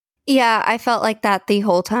Yeah, I felt like that the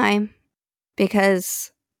whole time because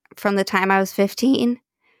from the time I was 15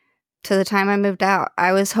 to the time I moved out,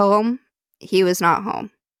 I was home. He was not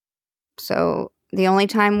home. So the only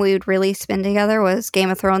time we would really spend together was Game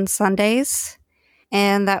of Thrones Sundays.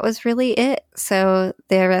 And that was really it. So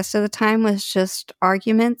the rest of the time was just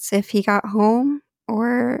arguments if he got home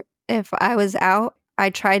or if I was out. I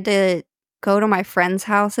tried to go to my friends'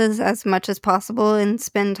 houses as much as possible and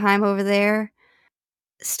spend time over there.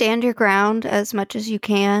 Stand your ground as much as you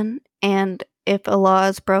can. And if a law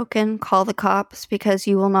is broken, call the cops because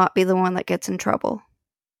you will not be the one that gets in trouble.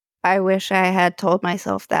 I wish I had told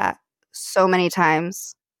myself that so many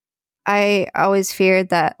times. I always feared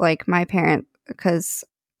that, like, my parent, because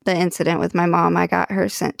the incident with my mom, I got her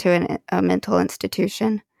sent to a mental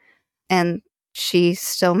institution, and she's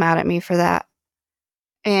still mad at me for that.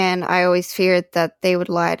 And I always feared that they would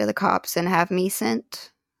lie to the cops and have me sent.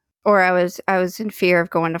 Or I was in fear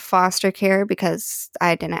of going to foster care because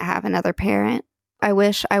I didn't have another parent. I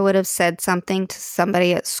wish I would have said something to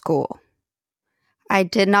somebody at school. I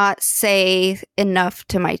did not say enough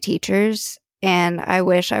to my teachers, and I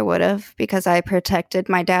wish I would have because I protected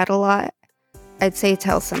my dad a lot. I'd say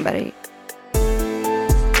tell somebody.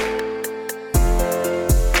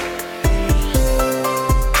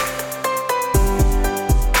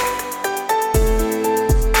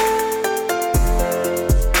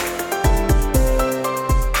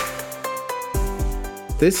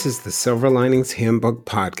 This is the Silver Linings Handbook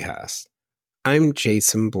Podcast. I'm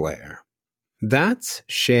Jason Blair. That's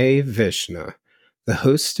Chey Vyshnya, the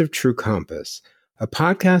host of True Compass, a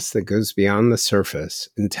podcast that goes beyond the surface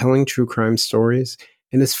in telling true crime stories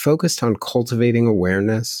and is focused on cultivating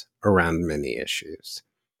awareness around many issues.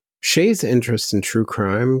 Chey's interest in true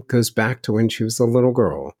crime goes back to when she was a little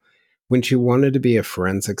girl, when she wanted to be a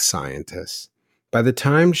forensic scientist. By the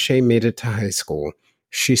time Chey made it to high school,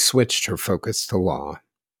 she switched her focus to law.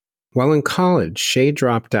 While in college, Chey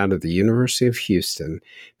dropped out of the University of Houston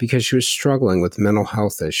because she was struggling with mental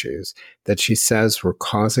health issues that she says were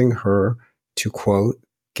causing her to, quote,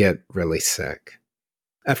 get really sick.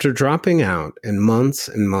 After dropping out and months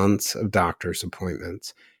of doctor's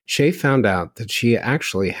appointments, Chey found out that she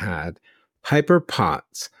actually had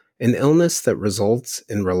hyperPOTS, an illness that results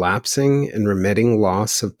in relapsing and remitting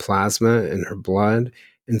loss of plasma in her blood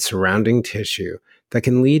and surrounding tissue that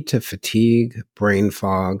can lead to fatigue, brain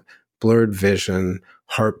fog, blurred vision,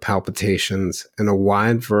 heart palpitations, and a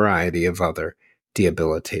wide variety of other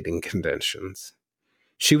debilitating conditions.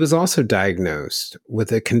 She was also diagnosed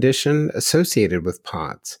with a condition associated with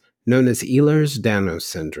POTS known as Ehlers-Danlos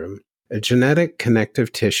syndrome, a genetic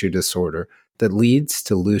connective tissue disorder that leads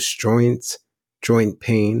to loose joints, joint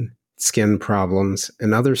pain, skin problems,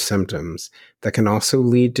 and other symptoms that can also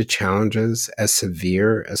lead to challenges as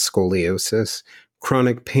severe as scoliosis,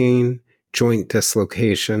 chronic pain, joint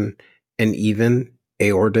dislocation, and even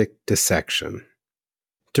aortic dissection.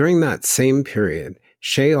 During that same period,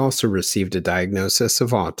 Chey also received a diagnosis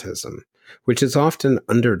of autism, which is often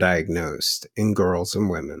underdiagnosed in girls and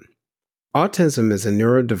women. Autism is a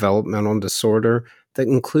neurodevelopmental disorder that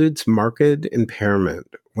includes marked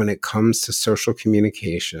impairment when it comes to social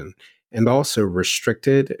communication and also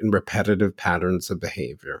restricted and repetitive patterns of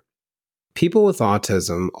behavior. People with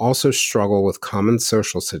autism also struggle with common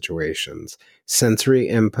social situations, sensory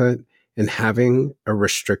input, and having a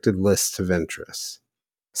restricted list of interests.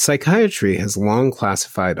 Psychiatry has long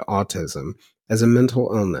classified autism as a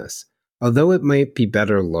mental illness, although it might be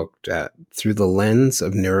better looked at through the lens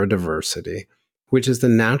of neurodiversity, which is the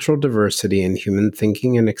natural diversity in human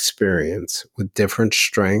thinking and experience with different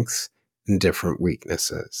strengths and different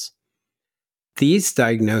weaknesses. These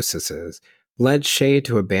diagnoses led Chey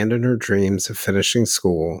to abandon her dreams of finishing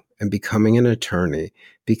school and becoming an attorney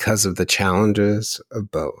because of the challenges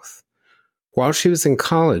of both. While she was in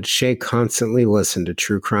college, Chey constantly listened to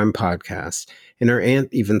true crime podcasts, and her aunt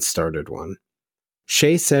even started one.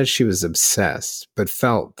 Chey says she was obsessed, but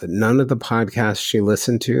felt that none of the podcasts she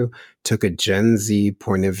listened to took a Gen Z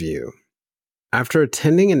point of view. After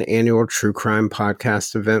attending an annual true crime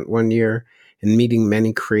podcast event one year and meeting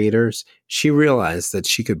many creators, she realized that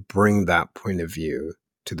she could bring that point of view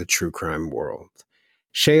to the true crime world.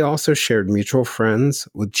 Chey also shared mutual friends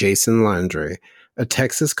with Jason Landry, a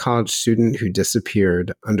Texas college student who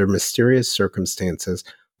disappeared under mysterious circumstances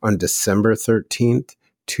on December 13th,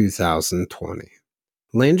 2020.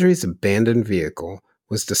 Landry's abandoned vehicle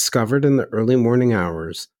was discovered in the early morning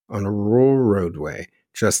hours on a rural roadway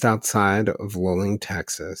just outside of Luling,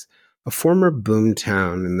 Texas, a former boom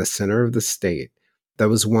town in the center of the state that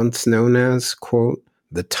was once known as, quote,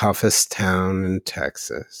 the toughest town in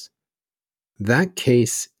Texas. That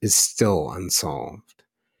case is still unsolved.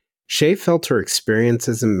 Chey felt her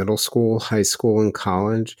experiences in middle school, high school, and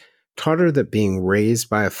college taught her that being raised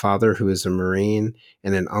by a father who is a Marine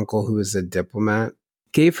and an uncle who is a diplomat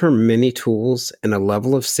gave her many tools and a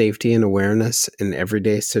level of safety and awareness in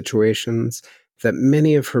everyday situations that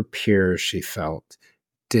many of her peers, she felt,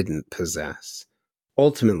 didn't possess.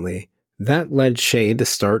 Ultimately, that led Chey to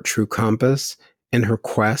start True Compass in her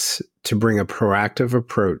quest to bring a proactive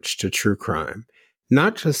approach to true crime,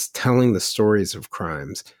 not just telling the stories of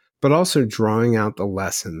crimes, but also drawing out the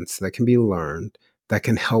lessons that can be learned that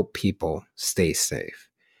can help people stay safe.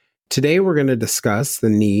 Today, we're going to discuss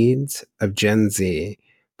the needs of Gen Z,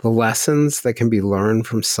 the lessons that can be learned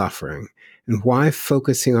from suffering, and why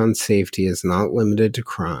focusing on safety is not limited to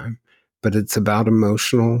crime, but it's about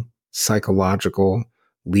emotional, psychological,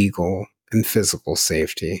 legal, and physical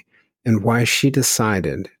safety, and why she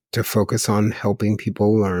decided to focus on helping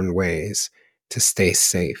people learn ways to stay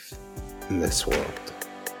safe in this world.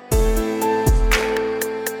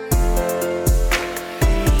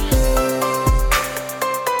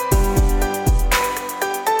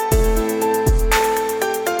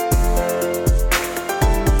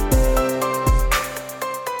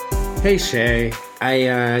 Hey, Chey.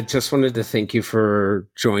 I just wanted to thank you for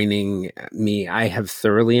joining me. I have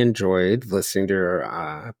thoroughly enjoyed listening to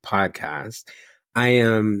your podcast.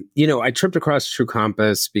 I tripped across True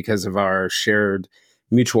Compass because of our shared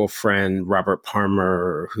mutual friend, Robert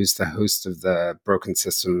Palmer, who's the host of the Broken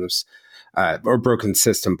System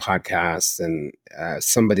podcast, and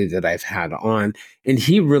somebody that I've had on. And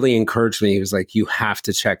he really encouraged me. He was like, you have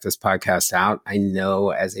to check this podcast out. I know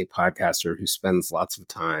as a podcaster who spends lots of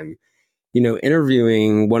time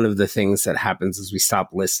interviewing, one of the things that happens is we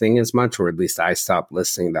stop listening as much, or at least I stop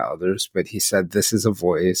listening to others. But he said, this is a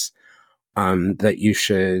voice that you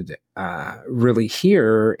should really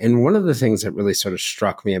hear. And one of the things that really sort of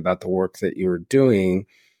struck me about the work that you were doing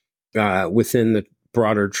within the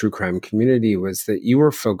broader true crime community was that you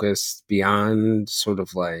were focused beyond sort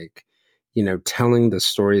of like, telling the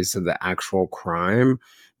stories of the actual crime,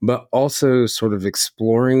 but also sort of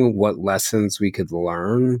exploring what lessons we could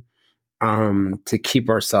learn to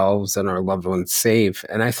keep ourselves and our loved ones safe.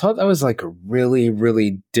 And I thought that was like a really,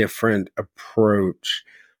 really different approach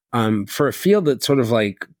for a field that's sort of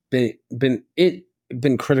like been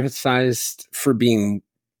criticized for being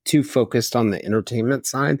too focused on the entertainment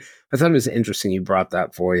side. I thought it was interesting you brought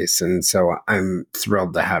that voice, and so I'm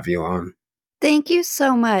thrilled to have you on. Thank you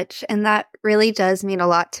so much. And that really does mean a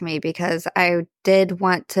lot to me because I did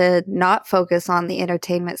want to not focus on the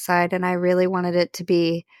entertainment side, and I really wanted it to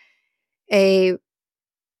be a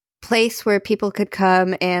place where people could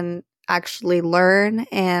come and actually learn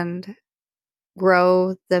and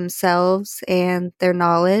grow themselves and their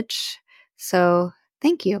knowledge. So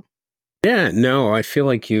thank you. Yeah, no, I feel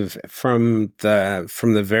like you've from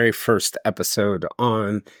the very first episode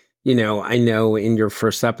on, I know in your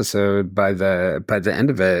first episode by the end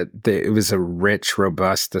of it, it was a rich,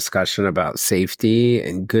 robust discussion about safety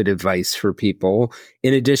and good advice for people,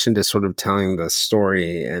 in addition to sort of telling the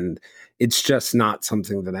story. And it's just not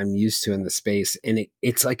something that I'm used to in the space. And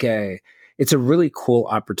it's a really cool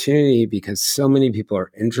opportunity because so many people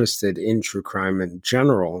are interested in true crime in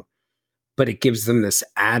general, but it gives them this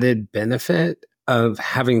added benefit of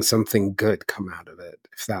having something good come out of it,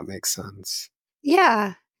 if that makes sense.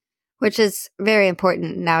 Yeah, which is very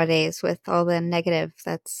important nowadays with all the negative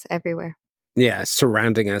that's everywhere. Yeah,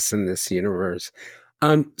 surrounding us in this universe.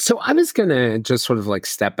 So I was going to just sort of like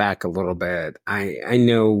step back a little bit. I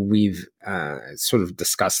know we've sort of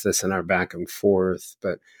discussed this in our back and forth,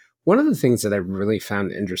 but one of the things that I really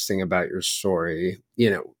found interesting about your story,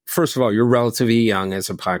 first of all, you're relatively young as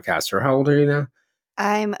a podcaster. How old are you now?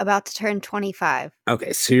 I'm about to turn 25.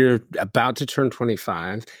 Okay, so you're about to turn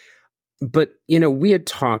 25. But, we had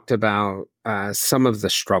talked about some of the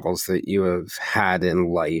struggles that you have had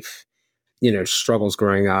in life, struggles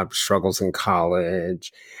growing up, struggles in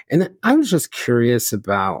college. And I was just curious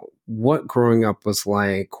about what growing up was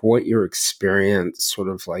like, what your experience sort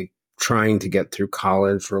of like trying to get through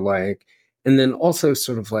college were like, and then also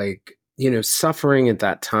sort of like, suffering at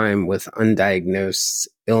that time with undiagnosed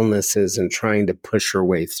illnesses and trying to push your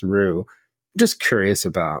way through. Just curious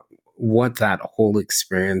about what that whole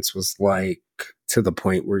experience was like to the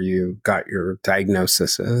point where you got your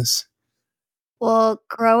diagnosis is. Well,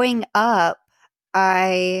 growing up,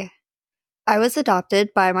 I was adopted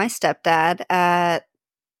by my stepdad at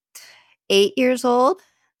 8 years old.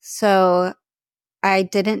 So I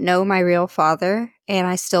didn't know my real father, and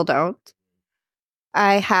I still don't.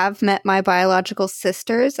 I have met my biological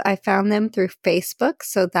sisters. I found them through Facebook,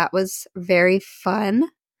 so that was very fun.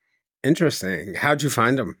 Interesting. How'd you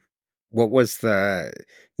find them? What was the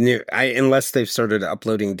Unless they've started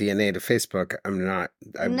uploading DNA to Facebook, I'm not.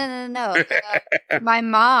 No. My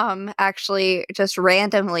mom actually just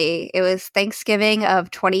randomly, it was Thanksgiving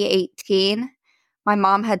of 2018. My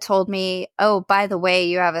mom had told me, oh, by the way,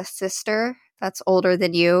 you have a sister that's older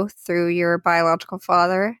than you through your biological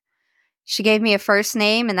father. She gave me a first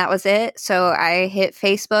name and that was it. So I hit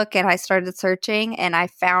Facebook and I started searching and I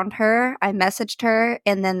found her. I messaged her.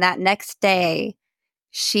 And then that next day,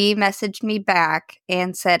 she messaged me back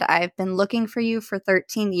and said, I've been looking for you for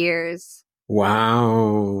 13 years.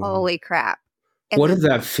 Wow. Holy crap. And What did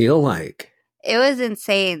that feel like? it was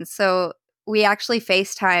insane. So we actually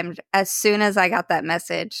FaceTimed as soon as I got that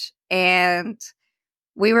message. And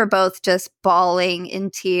we were both just bawling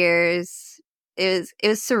in tears. It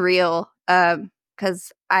was surreal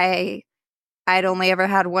because I'd only ever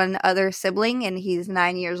had one other sibling, and he's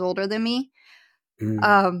 9 years older than me.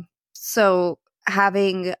 So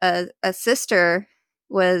having a sister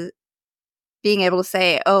was being able to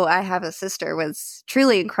say, "Oh, I have a sister," was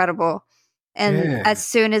truly incredible. And Yeah. as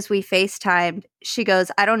soon as we FaceTimed, she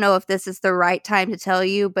goes, "I don't know if this is the right time to tell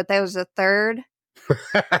you, but there was a third."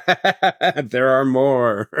 There are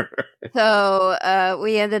more. So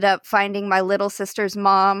we ended up finding my little sister's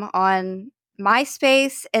mom on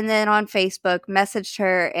MySpace and then on Facebook, messaged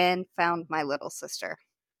her and found my little sister.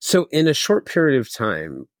 So in a short period of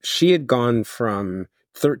time, she had gone from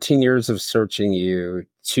 13 years of searching you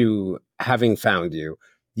to having found you.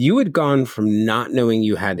 You had gone from not knowing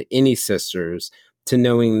you had any sisters to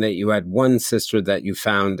knowing that you had one sister that you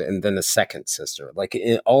found and then a second sister. Like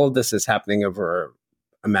all of this is happening over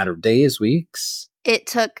a matter of days, weeks. It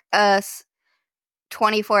took us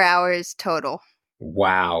 24 hours total.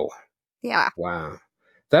 Wow. Yeah. Wow.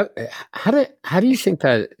 That how do you think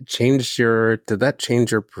that did that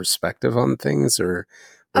change your perspective on things or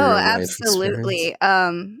Oh, your life experience? absolutely.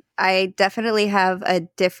 I definitely have a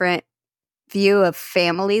different view of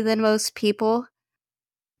family than most people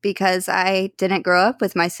because I didn't grow up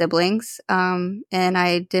with my siblings, and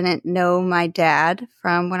I didn't know my dad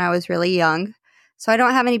from when I was really young. So I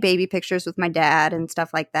don't have any baby pictures with my dad and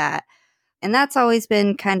stuff like that. And that's always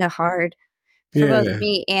been kind of hard for both Yeah.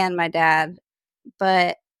 me and my dad.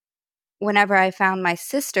 But whenever I found my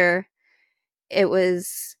sister, it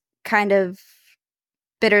was kind of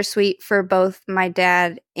bittersweet for both my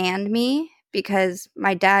dad and me because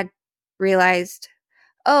my dad realized,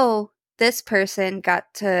 oh, this person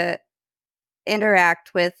got to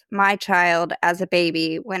interact with my child as a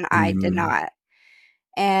baby when I did Mm. not.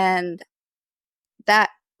 And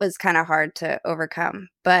that was kind of hard to overcome.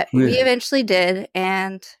 But we Yeah. eventually did.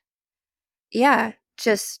 And yeah,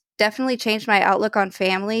 just definitely changed my outlook on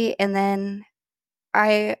family. And then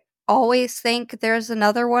I always think there's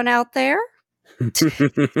another one out there,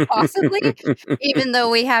 possibly, even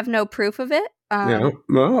though we have no proof of it. Yeah.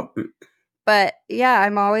 Well, But yeah,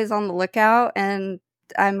 I'm always on the lookout, and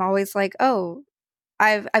I'm always like, oh,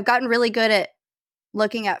 I've gotten really good at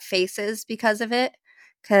looking at faces because of it.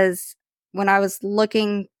 Because when I was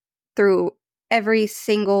looking through every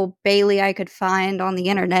single Bailey I could find on the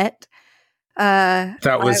internet,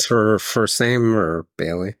 that was her first name or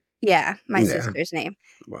Bailey? yeah, my Yeah. sister's name.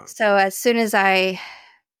 Wow. So as soon as I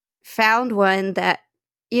found one that,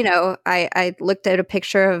 I looked at a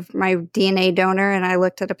picture of my DNA donor and I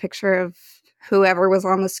looked at a picture of whoever was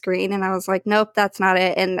on the screen and I was like, nope, that's not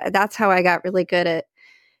it. And that's how I got really good at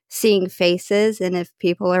seeing faces and if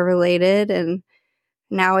people are related. And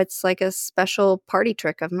now it's like a special party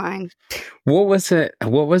trick of mine. What was it?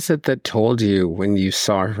 What was it that told you when you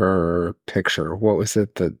saw her picture? What was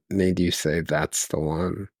it that made you say that's the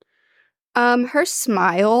one? Her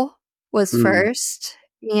smile was Mm. first.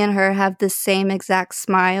 Me and her have the same exact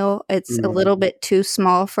smile. It's a little Mm. bit too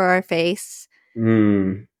small for our face.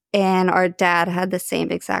 Mm. And our dad had the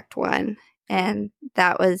same exact one. And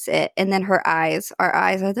that was it. And then our eyes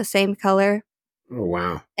are the same color. Oh,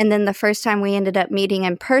 wow. And then the first time we ended up meeting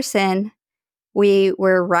in person, we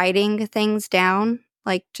were writing things down,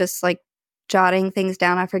 just like jotting things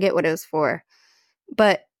down. I forget what it was for.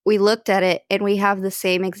 But we looked at it and we have the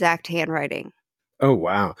same exact handwriting. Oh,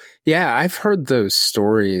 wow. Yeah, I've heard those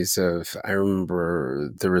stories I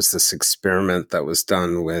remember there was this experiment that was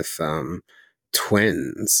done with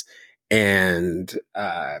twins. And,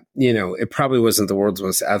 it probably wasn't the world's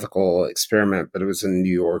most ethical experiment, but it was in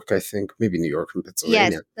New York, I think, maybe New York and Yes,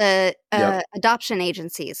 Pennsylvania. the Yep. adoption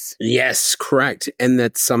agencies. Yes, correct. And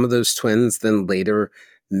that some of those twins then later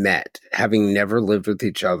met, having never lived with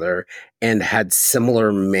each other and had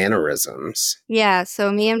similar mannerisms. Yeah, so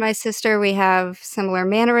me and my sister, we have similar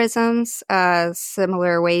mannerisms,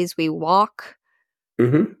 similar ways we walk.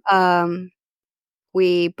 Mm-hmm.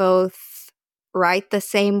 We both write the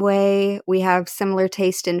same way. We have similar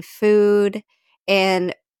taste in food,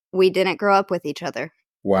 and we didn't grow up with each other.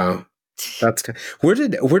 Wow. That's where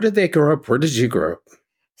did they grow up? Where did you grow up?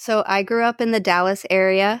 So I grew up in the Dallas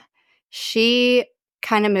area. She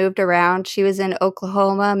kind of moved around. She was in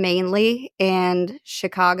Oklahoma mainly and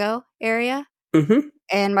Chicago area. Mm-hmm.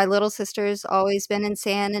 And my little sister's always been in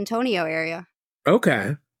San Antonio area.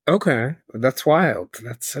 Okay. Okay. That's wild.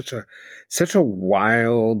 That's such a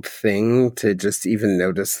wild thing to just even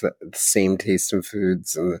notice the same taste in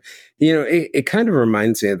foods. And it kind of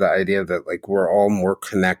reminds me of the idea that like we're all more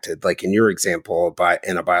connected, like in your example,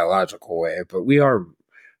 in a biological way, but we are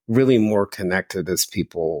really more connected as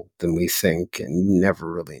people than we think, and you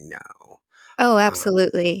never really know. Oh,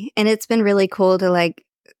 absolutely. And it's been really cool to like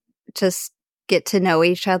just get to know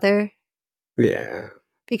each other. Yeah.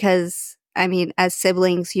 Because, I mean, as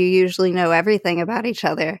siblings, you usually know everything about each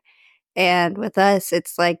other. And with us,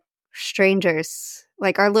 it's like strangers.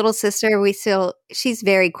 Like our little sister, she's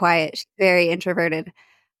very quiet. She's very introverted.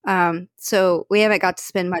 So we haven't got to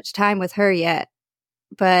spend much time with her yet.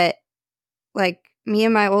 But like me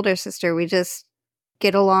and my older sister, we just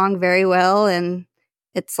get along very well. And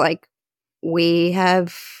it's like we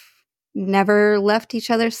have never left each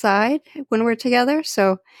other's side when we're together.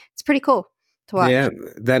 So it's pretty cool to watch. Yeah,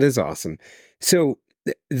 that is awesome. So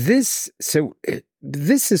this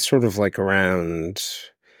is sort of like around.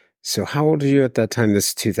 So how old are you at that time? This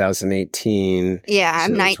is 2018. Yeah,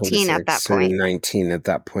 I'm So 19 at 26. that So you're point. 19 at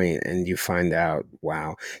that point, and you find out,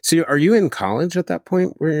 wow. So are you in college at that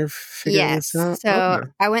point where you're figuring Yes. this out? So Okay.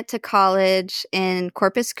 I went to college in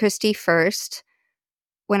Corpus Christi first.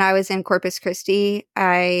 When I was in Corpus Christi,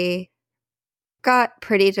 I got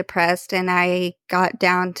pretty depressed and I got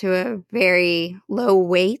down to a very low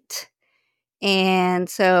weight. And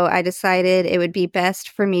so I decided it would be best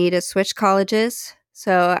for me to switch colleges.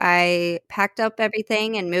 So I packed up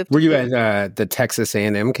everything and moved Were to you Houston. at the Texas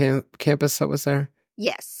A&M campus that was there?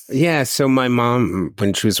 Yes. Yeah, so my mom,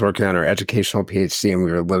 when she was working on her educational PhD and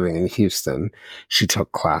we were living in Houston, she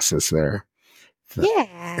took classes there. Yeah.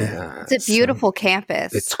 Yeah, It's a so beautiful it's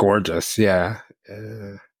campus. gorgeous. Yeah.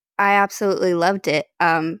 I absolutely loved it.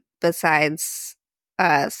 Besides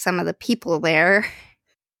some of the people there,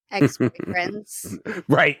 ex-boyfriends.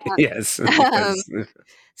 Right. Yes. Um, Yes.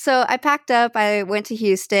 so I packed up. I went to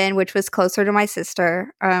Houston, which was closer to my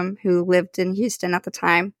sister, who lived in Houston at the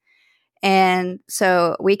time. And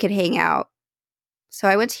so we could hang out. So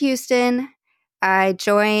I went to Houston. I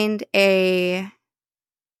joined a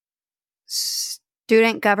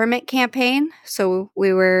student government campaign. So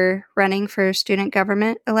we were running for student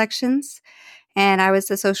government elections. And I was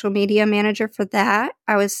the social media manager for that.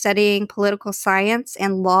 I was studying political science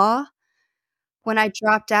and law. When I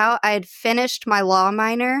dropped out, I had finished my law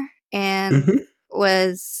minor and Mhm.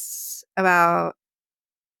 was about,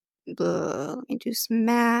 let me do some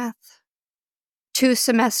math, 2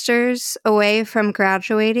 semesters away from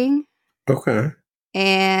graduating. Okay.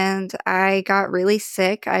 And I got really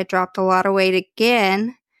sick. I dropped a lot of weight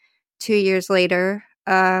again 2 years later.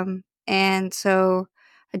 And so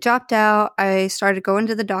I dropped out. I started going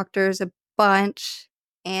to the doctors a bunch,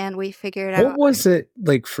 and we figured What out. was it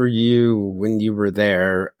like for you when you were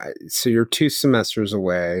there? So you're 2 semesters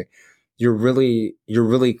away. You're really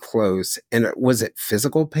close. And was it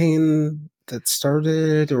physical pain that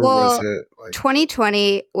started, or was Well, it like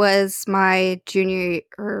 2020 was my junior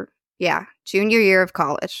year of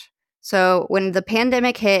college. So when the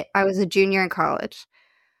pandemic hit, I was a junior in college.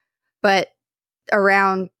 But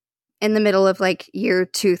around in the middle of like year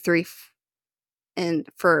 2, 3, and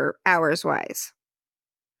for hours wise.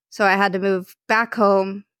 So I had to move back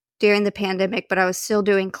home during the pandemic, but I was still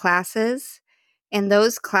doing classes. And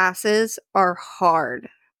those classes are hard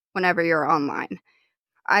whenever you're online.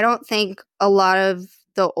 I don't think a lot of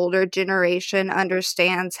the older generation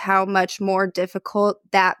understands how much more difficult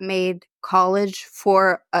that made college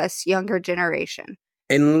for us younger generation.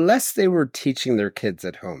 unless they were teaching their kids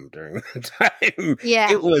at home during the time,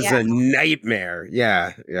 Yeah, it was yeah. a nightmare.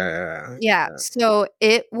 Yeah, yeah, Yeah, yeah. so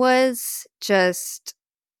it was just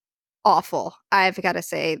awful, I've gotta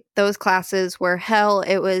say. Those classes were hell.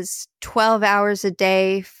 It was 12 hours a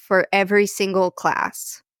day for every single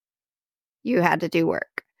class. You had to do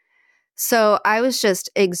work. So I was just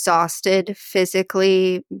exhausted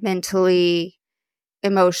physically, mentally,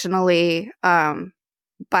 emotionally,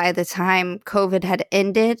 by the time COVID had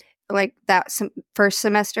ended, like that first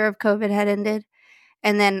semester of COVID had ended.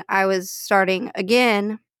 And then I was starting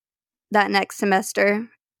again that next semester,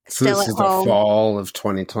 So still this at is the home. fall of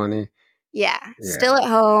 2020. Yeah, Yeah. still at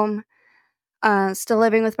home, still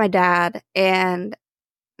living with my dad. And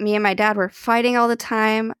me and my dad were fighting all the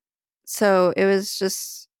time. So it was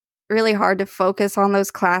just really hard to focus on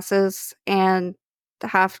those classes and to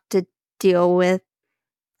have to deal with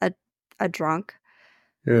a, a drunk.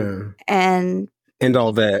 Yeah. And And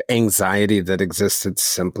all the anxiety that existed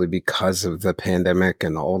simply because of the pandemic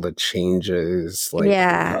and all the changes, like you're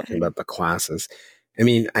yeah, talking about the classes. I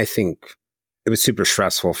mean, I think it was super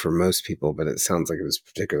stressful for most people, but it sounds like it was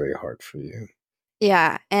particularly hard for you.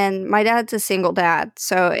 yeah. And my dad's a single dad.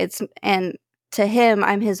 And to him,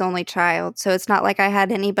 I'm his only child. So it's not like I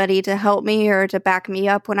had anybody to help me or to back me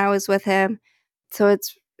up when I was with him. So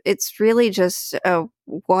it's really just a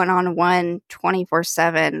one-on-one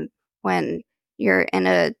 24/7 when you're in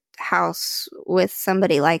a house with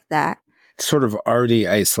somebody like that. Sort of already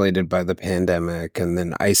isolated by the pandemic and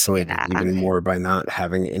then isolated Yeah. even more by not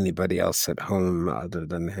having anybody else at home other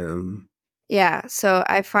than him. Yeah, so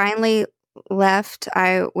I finally left.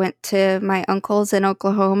 I went to my uncle's in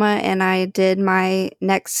Oklahoma and I did my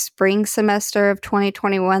next spring semester of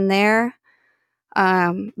 2021 there.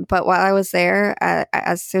 But while I was there,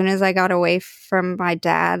 as soon as I got away from my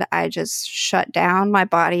dad, I just shut down. My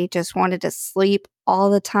body just wanted to sleep all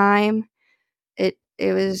the time. It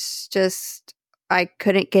was just I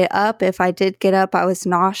couldn't get up. If I did get up, I was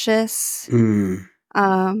nauseous. Mm.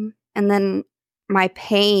 And then my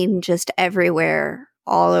pain just everywhere,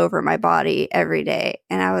 all over my body every day.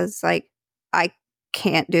 And I was like, I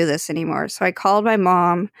can't do this anymore. So I called my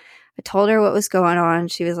mom. I told her what was going on.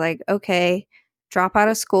 She was like, okay, drop out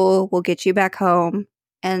of school. We'll get you back home.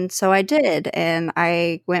 And so I did. And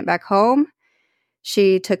I went back home.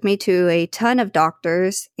 She took me to a ton of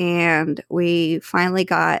doctors, and we finally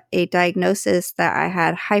got a diagnosis that I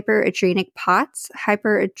had hyperadrenergic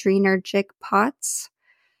POTS,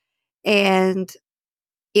 and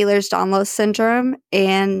Ehlers-Danlos syndrome.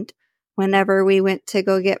 And whenever we went to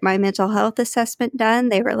go get my mental health assessment done,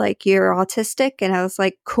 they were like, "You're autistic." And I was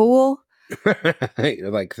like, "Cool."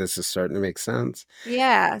 You're like, this is starting to make sense.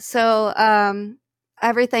 Yeah. So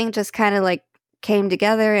everything just kind of like came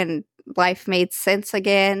together and life made sense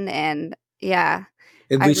again. And yeah,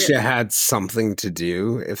 At I least re- you had something to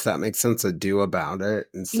do, if that makes sense, to do about it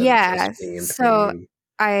instead of yeah. just being in So pain.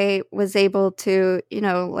 I was able to,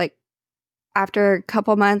 like after a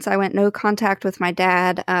couple months, I went no contact with my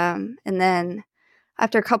dad. And then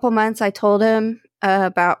after a couple months, I told him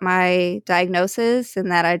about my diagnosis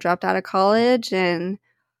and that I dropped out of college and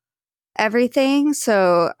everything.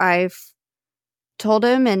 So I've told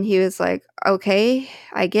him, and he was like, okay,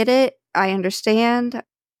 I get it. I understand.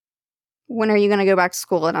 When are you going to go back to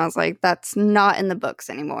school? And I was like, that's not in the books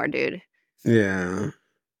anymore, dude. Yeah.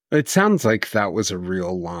 It sounds like that was a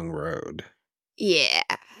real long road. Yeah.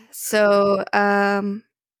 So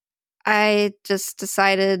I just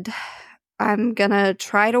decided I'm gonna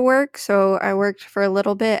try to work. So I worked for a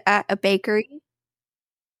little bit at a bakery.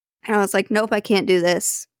 And I was like, nope, I can't do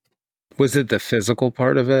this. Was it the physical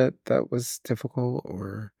part of it that was difficult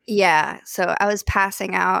or? Yeah. So I was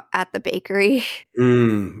passing out at the bakery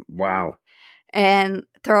Wow. and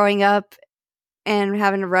throwing up and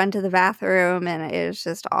having to run to the bathroom. And it was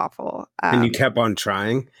just awful. And you kept on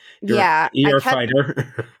trying? Yeah. You're a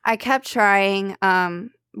fighter. I kept trying,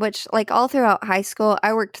 which like all throughout high school,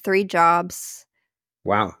 I worked 3 jobs.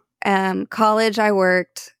 Wow. College, I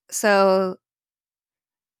worked. So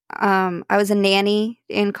I was a nanny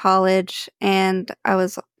in college, and I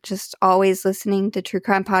was just always listening to true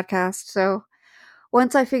crime podcasts. So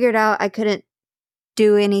once I figured out I couldn't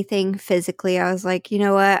do anything physically, I was like, you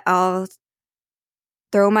know what? I'll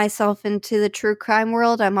throw myself into the true crime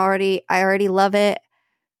world. I already love it.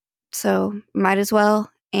 So might as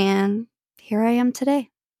well. And here I am today.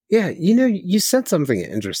 Yeah, you said something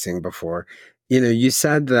interesting before. You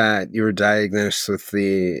said that you were diagnosed with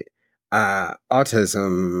the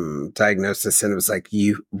autism diagnosis, and it was like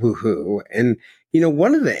you woohoo. And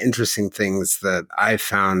one of the interesting things that I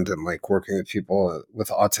found in like working with people with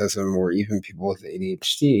autism or even people with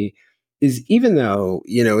ADHD is even though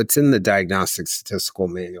it's in the Diagnostic Statistical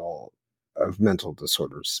Manual of Mental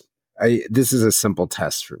Disorders. This is a simple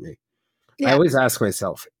test for me. I Yeah. always ask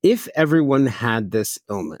myself, if everyone had this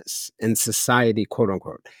illness in society, quote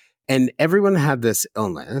unquote, and everyone had this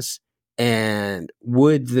illness, and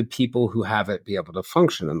would the people who have it be able to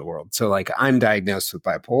function in the world? So, like, I'm diagnosed with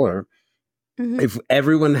bipolar. Mm-hmm. If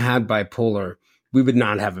everyone had bipolar, we would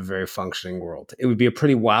not have a very functioning world. It would be a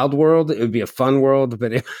pretty wild world. It would be a fun world,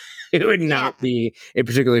 but it would Yeah. not be a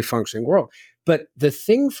particularly functioning world. But the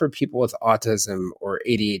thing for people with autism or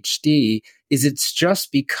ADHD is it's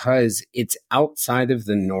just because it's outside of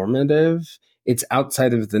the normative, it's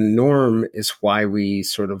outside of the norm is why we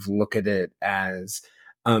sort of look at it as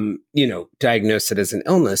diagnose it as an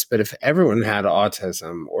illness. But if everyone had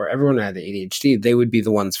autism or everyone had ADHD, they would be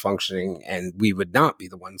the ones functioning and we would not be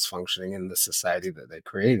the ones functioning in the society that they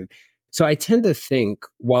created. So I tend to think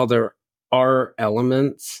while there are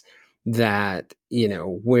elements that,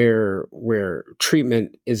 where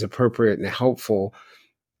treatment is appropriate and helpful,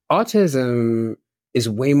 autism is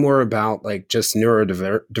way more about like just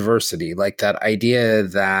neurodiversity, like that idea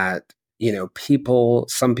that,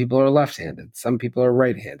 some people are left-handed, some people are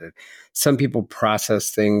right-handed, some people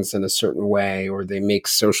process things in a certain way, or they make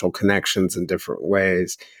social connections in different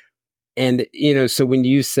ways. And, so when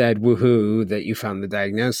you said woohoo that you found the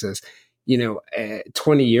diagnosis,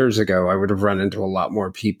 20 years ago, I would have run into a lot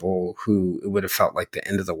more people who it would have felt like the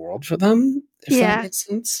end of the world for them, if that Yeah. makes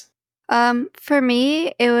sense. For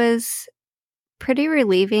me, it was pretty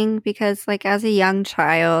relieving because, like, as a young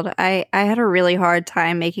child, I had a really hard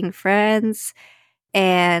time making friends,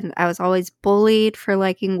 and I was always bullied for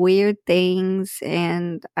liking weird things,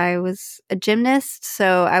 and I was a gymnast,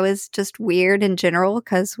 so I was just weird in general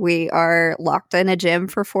because we are locked in a gym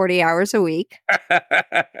for 40 hours a week.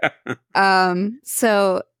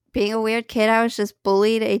 So being a weird kid, I was just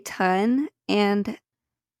bullied a ton, and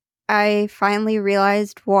I finally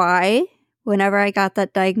realized why whenever I got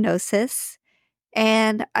that diagnosis.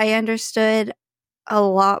 And I understood a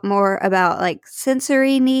lot more about like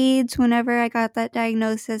sensory needs whenever I got that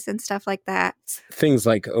diagnosis and stuff like that. Things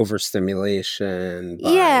like overstimulation by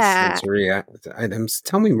Yeah. sensory items.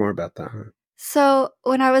 Tell me more about that. So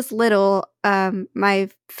when I was little, my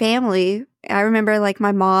family, I remember like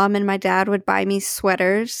my mom and my dad would buy me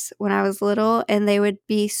sweaters when I was little, and they would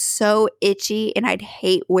be so itchy and I'd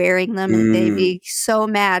hate wearing them. And they'd be so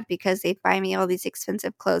mad because they'd buy me all these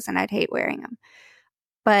expensive clothes and I'd hate wearing them.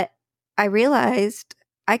 But I realized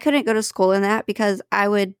I couldn't go to school in that because I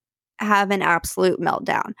would have an absolute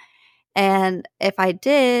meltdown. And if I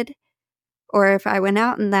did, or if I went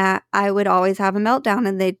out in that, I would always have a meltdown,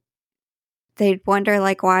 and they'd wonder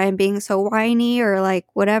like why I'm being so whiny or like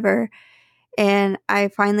whatever. And I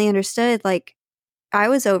finally understood like I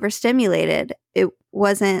was overstimulated. It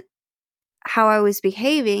wasn't how I was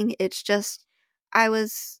behaving. It's just I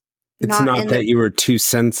was It's not not in the that you were too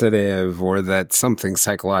sensitive or that something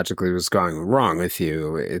psychologically was going wrong with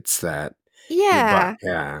you. It's that yeah.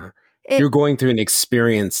 you're It going through an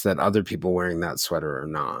experience that other people wearing that sweater are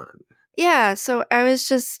not. Yeah, so I was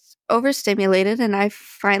just overstimulated, and I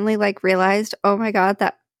finally like realized, oh my god,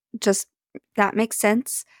 just that makes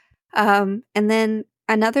sense. And then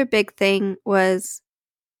another big thing was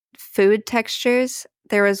food textures.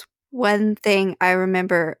 There was one thing I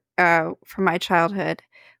remember from my childhood.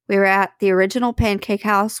 We were at the original Pancake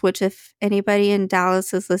House, which if anybody in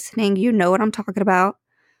Dallas is listening, you know what I'm talking about.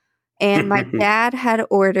 And my dad had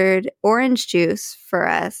ordered orange juice for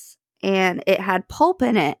us, and it had pulp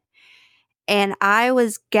in it. And I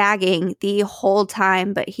was gagging the whole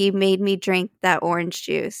time, but he made me drink that orange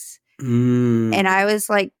juice. And I was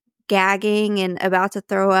like gagging and about to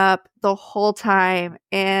throw up the whole time.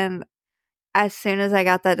 And as soon as I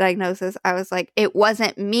got that diagnosis, I was like, it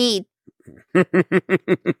wasn't me.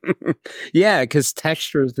 Yeah, because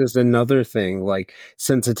textures is another thing, like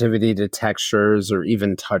sensitivity to textures or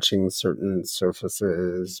even touching certain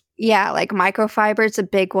surfaces. Yeah, like microfiber's a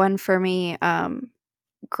big one for me.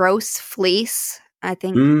 Gross fleece. I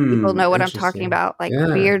think people know what I'm talking Interesting. about, like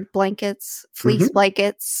Yeah. weird blankets, fleece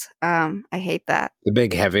blankets. I hate that. The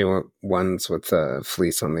big heavy ones with the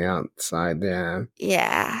fleece on the outside. Yeah.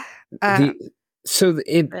 Yeah. The so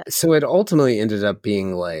it ultimately ended up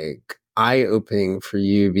being like eye-opening for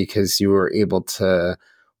you because you were able to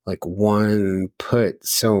like one put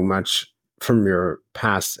so much from your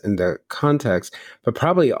past into context, but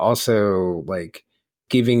probably also like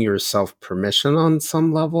giving yourself permission on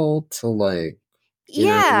some level to like, you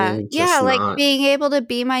know what I Yeah, mean? yeah, Just like, not. being able to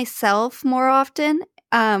be myself more often,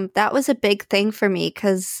 that was a big thing for me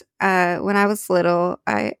 'cause, when I was little,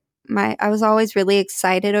 I was always really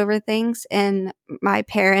excited over things, and my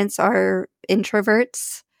parents are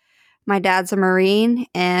introverts. My dad's a Marine,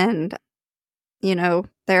 and,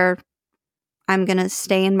 they're "I'm gonna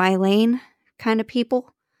stay in my lane" kinda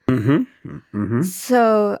people.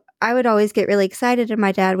 So, I would always get really excited, and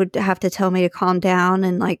my dad would have to tell me to calm down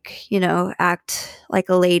and, like, act like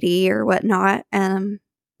a lady or whatnot,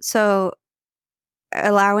 so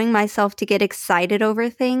allowing myself to get excited over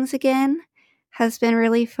things again has been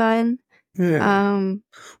really fun. Yeah. Um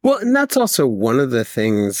Well, and that's also one of the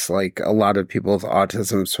things like a lot of people with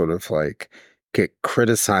autism sort of like get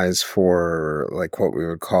criticized for like what we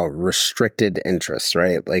would call restricted interests,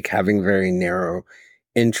 right? Like having very narrow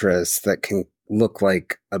interests that can look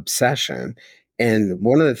like obsession. And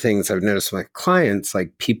one of the things I've noticed with my clients,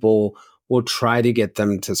 like people will try to get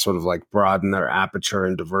them to sort of like broaden their aperture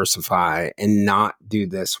and diversify and not do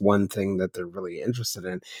this one thing that they're really interested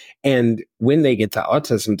in. And when they get the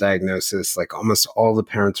autism diagnosis, like almost all the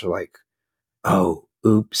parents are like, oh,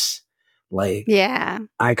 oops, like Yeah.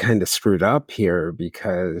 I kind of screwed up here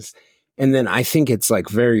because, and then I think it's like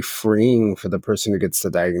very freeing for the person who gets the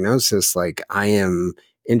diagnosis. Like I am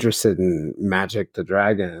interested in Magic the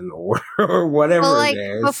Dragon or Well, whatever it like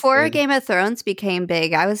is. before And Game of Thrones became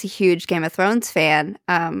big, I was a huge Game of Thrones fan.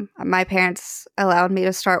 My parents allowed me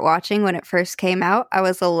to start watching when it first came out. I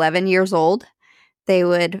was 11 years old. They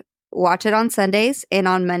would watch it on Sundays, and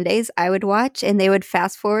on Mondays I would watch, and they would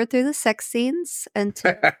fast forward through the sex scenes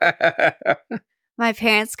until my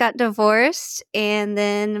parents got divorced, and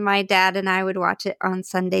then my dad and I would watch it on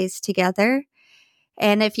Sundays together.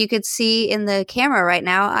 And if you could see in the camera right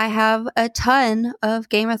now, I have a ton of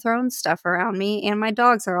Game of Thrones stuff around me, and my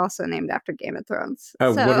dogs are also named after Game of Thrones.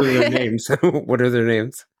 what So are their names? What are their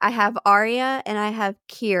names? I have Arya and I have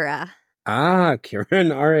Kira. Ah,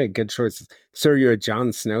 Kieran. All right, good choices. So are you a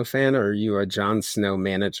Jon Snow fan or are you a Jon Snow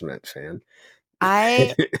management fan?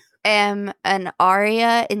 I am an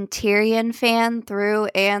Arya and Tyrion fan through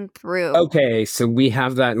and through. Okay, so we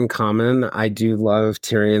have that in common. I do love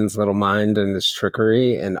Tyrion's little mind and his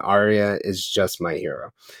trickery, and Arya is just my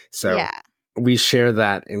hero. So Yeah. we share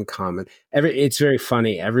that in common. It's very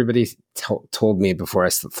funny. Everybody told me before I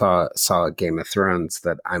saw Game of Thrones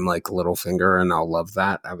that I'm like Littlefinger, and I'll love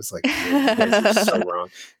that. I was like, you guys are so wrong.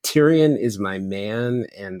 Tyrion is my man,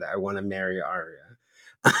 and I want to marry Arya.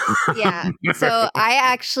 Yeah. So I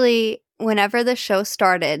actually, whenever the show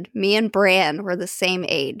started, me and Bran were the same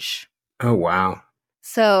age. Oh, wow.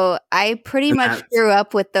 So I pretty And much grew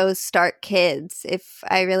up with those Stark kids, if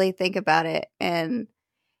I really think about it. And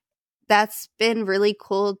that's been really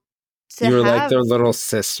cool to you were like have. their little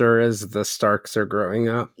sister as the Starks are growing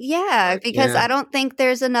up. Yeah, because Yeah. I don't think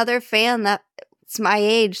there's another fan that's my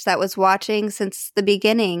age that was watching since the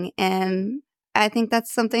beginning. And I think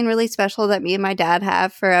that's something really special that me and my dad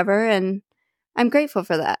have forever. And I'm grateful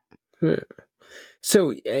for that. Yeah.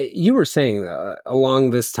 So you were saying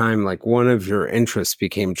along this time, like one of your interests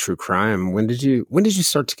became true crime. When did you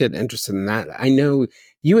start to get interested in that? I know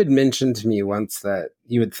you had mentioned to me once that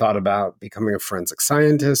you had thought about becoming a forensic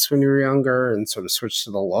scientist when you were younger and sort of switched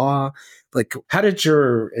to the law. Like, how did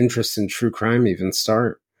your interest in true crime even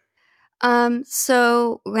start?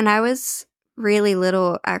 So when I was really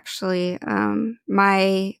little, actually,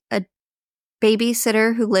 my a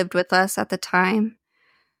babysitter who lived with us at the time,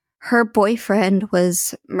 her boyfriend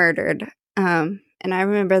was murdered. And I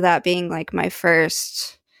remember that being like my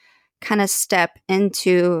first kind of step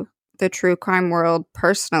into the true crime world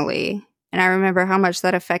personally. And I remember how much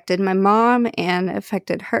that affected my mom and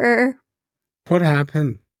affected her. What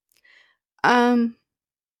happened? Um,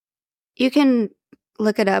 you can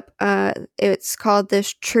look it up. It's called the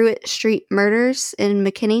Truett Street Murders in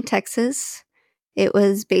McKinney, Texas. It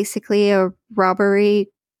was basically a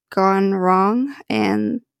robbery gone wrong,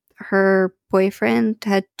 and her boyfriend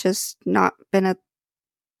had just not been at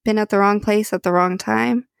the wrong place at the wrong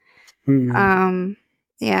time.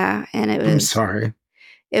 Yeah, and I'm sorry.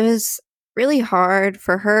 it was really hard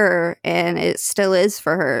for her, and it still is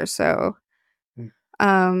for her. So,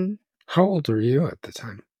 How old were you at the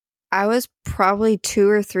time? I was probably 2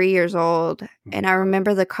 or 3 years old, and I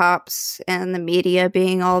remember the cops and the media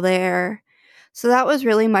being all there. So that was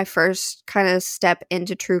really my first kind of step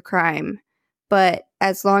into true crime. But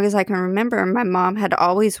as long as I can remember, my mom had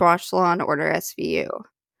always watched Law and Order SVU.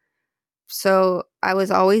 So I was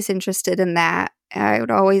always interested in that. I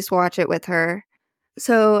would always watch it with her.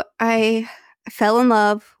 So I fell in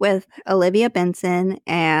love with Olivia Benson,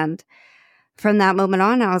 and from that moment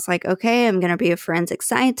on, I was like, okay, I'm going to be a forensic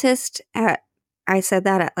scientist. I said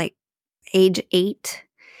that at like age 8.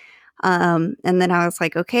 And then I was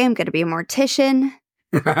like, okay, I'm going to be a mortician.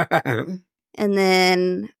 And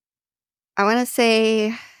then I want to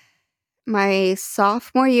say my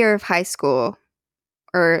sophomore year of high school,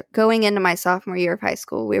 or going into my sophomore year of high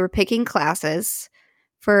school, we were picking classes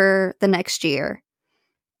for the next year.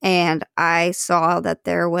 And I saw that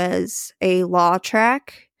there was a law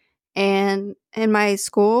track and in my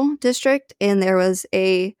school district, and there was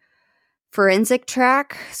a forensic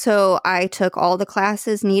track. So I took all the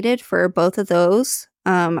classes needed for both of those.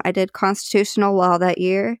 I did constitutional law that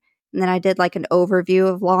year, and then I did like an overview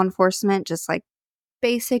of law enforcement, just like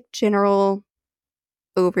basic general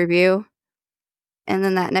overview. And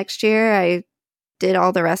then that next year, I did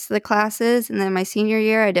all the rest of the classes. And then my senior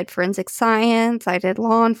year, I did forensic science, I did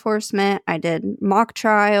law enforcement, I did mock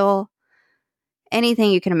trial.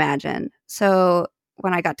 anything you can imagine. So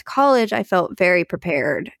when I got to college, I felt very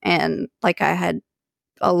prepared and like I had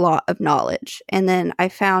a lot of knowledge. And then I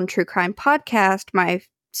found True Crime Podcast my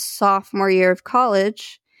sophomore year of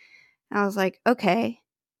college. I was like, okay,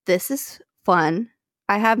 this is fun.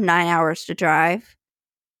 I have 9 hours to drive.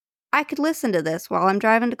 I could listen to this while I'm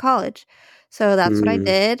driving to college. So that's what I Mm.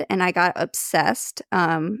 did, and I got obsessed.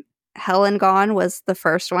 Hell and Gone was the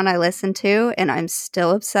first one I listened to, and I'm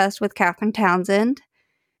still obsessed with Catherine Townsend.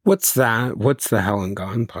 What's that? What's the Hell and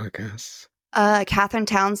Gone podcast? Catherine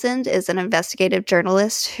Townsend is an investigative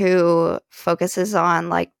journalist who focuses on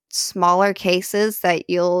like smaller cases that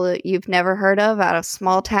you've never heard of out of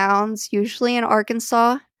small towns, usually in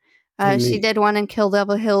Arkansas. Oh, She neat. did one in Kill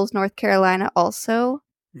Devil Hills, North Carolina, also.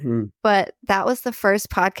 Mm. But that was the first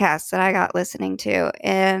podcast that I got listening to,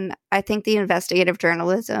 and I think the investigative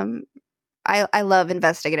journalism. I love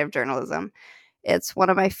investigative journalism. It's one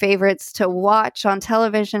of my favorites to watch on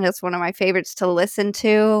television. It's one of my favorites to listen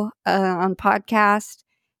to on podcast.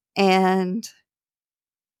 And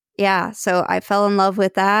yeah, so I fell in love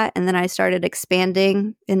with that. And then I started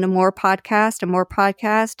expanding into more podcast and more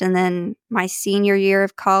podcast. And then my senior year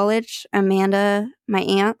of college, Amanda, my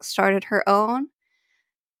aunt, started her own.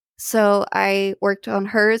 So I worked on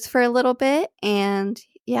hers for a little bit. And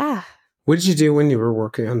yeah, What did you do when you were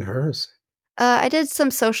working on hers? I did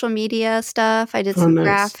some social media stuff. I did Oh, some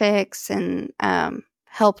nice. graphics and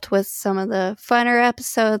helped with some of the funner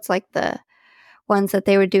episodes, like the ones that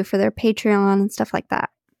they would do for their Patreon and stuff like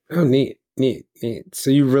that. Oh, neat, neat, neat.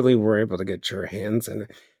 So you really were able to get your hands in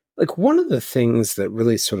it. Like one of the things that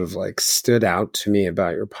really sort of like stood out to me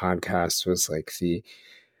about your podcast was like the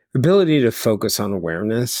ability to focus on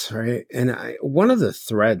awareness, right? And one of the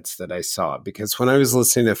threads that I saw, because when I was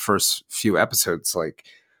listening to the first few episodes, like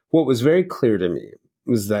what was very clear to me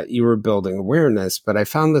was that you were building awareness, but I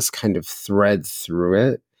found this kind of thread through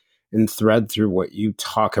it and thread through what you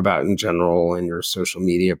talk about in general and your social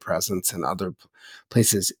media presence and other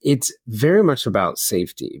places. It's very much about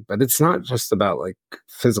safety, but it's not just about like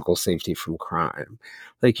physical safety from crime.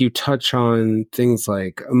 Like you touch on things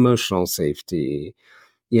like emotional safety,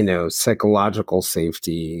 psychological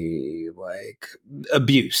safety, like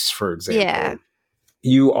abuse, for Yeah. example.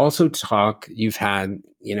 You also you've had,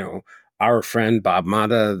 our friend Bob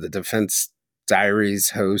Mata, the Defense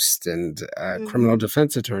Diaries host and criminal Mm-hmm.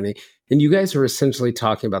 defense attorney. And you guys were essentially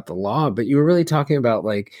talking about the law, but you were really talking about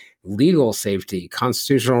like legal safety,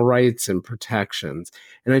 constitutional rights and protections.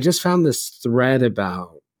 And I just found this thread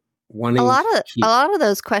about A wanting lot to of a keep. lot of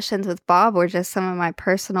those questions with Bob were just some of my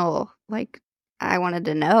personal, like, I wanted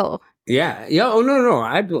to know. Yeah. Yeah. Oh, no, no.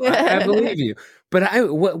 I believe you. But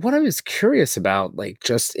what I was curious about, like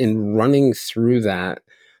just in running through that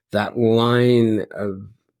line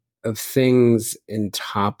of things and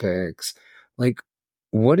topics, like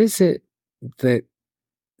what is it that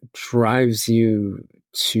drives you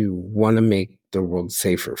to want to make the world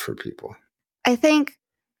safer for people? I think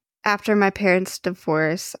after my parents'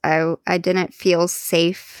 divorce, I didn't feel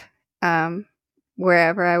safe um,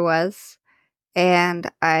 wherever I was,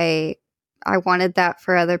 and I wanted that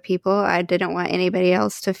for other people. I didn't want anybody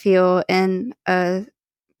else to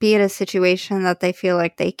be in a situation that they feel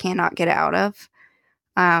like they cannot get out of.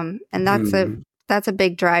 And Hmm. that's a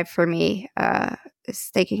big drive for me. Is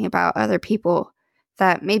thinking about other people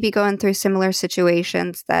that may be going through similar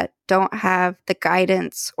situations that don't have the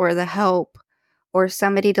guidance or the help or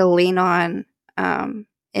somebody to lean on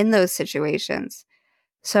in those situations.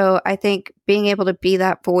 So I think being able to be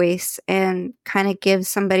that voice and kind of give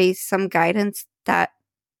somebody some guidance that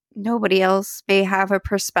nobody else may have a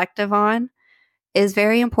perspective on is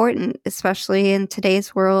very important, especially in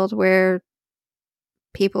today's world where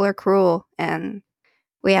people are cruel and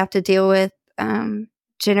we have to deal with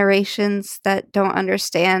generations that don't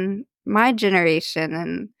understand my generation.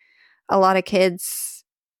 And a lot of kids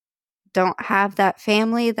don't have that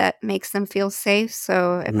family that makes them feel safe.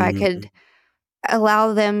 So if I Hmm. could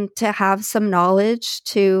allow them to have some knowledge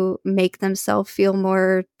to make themselves feel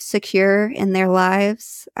more secure in their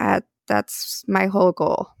lives, that's my whole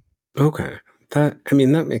goal. Okay. That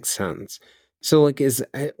makes sense. So like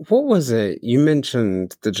what was it? You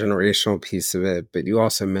mentioned the generational piece of it, but you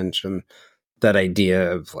also mentioned that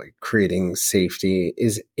idea of like creating safety.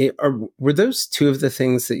 Were those two of the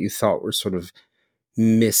things that you thought were sort of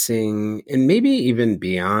missing and maybe even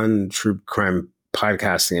beyond true crime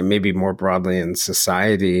podcasting and maybe more broadly in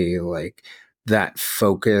society, like that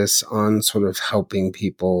focus on sort of helping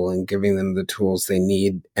people and giving them the tools they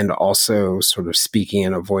need and also sort of speaking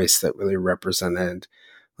in a voice that really represented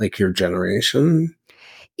like your generation?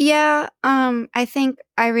 Yeah, I think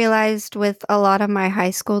I realized with a lot of my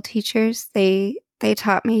high school teachers, they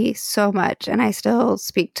taught me so much, and I still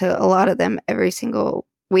speak to a lot of them every single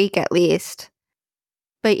week at least.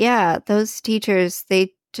 But yeah, those teachers,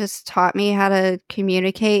 they just taught me how to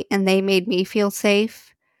communicate, and they made me feel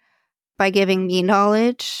safe by giving me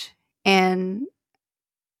knowledge. And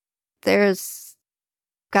there's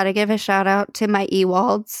got to give a shout out to my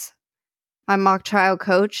Ewalds, my mock trial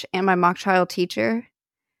coach, and my mock trial teacher.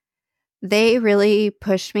 They really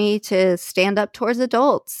pushed me to stand up towards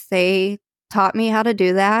adults. They taught me how to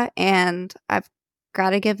do that, and I've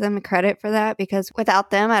got to give them credit for that, because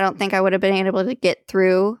without them, I don't think I would have been able to get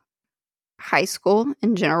through high school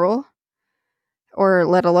in general, or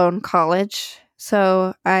let alone college.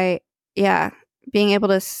 So yeah, being able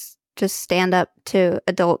to just stand up to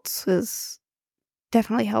adults was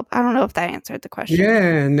definitely helped. I don't know if that answered the question.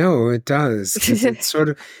 Yeah, no, it does. 'Cause it sort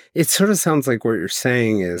of sounds like what you're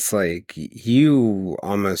saying is like you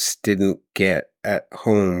almost didn't get at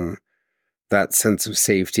home that sense of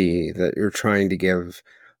safety that you're trying to give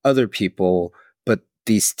other people, but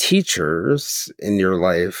these teachers in your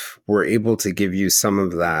life were able to give you some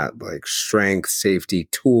of that, like strength, safety,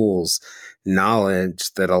 tools,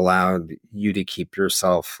 knowledge that allowed you to keep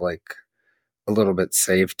yourself like a little bit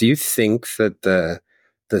safe. Do you think that the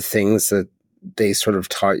things that they sort of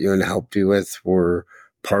taught you and helped you with were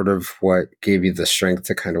part of what gave you the strength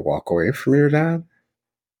to kind of walk away from your dad?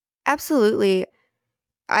 Absolutely.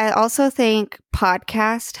 I also think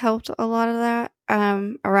podcast helped a lot of that.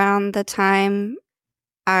 Around the time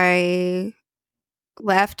I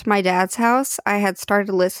left my dad's house, I had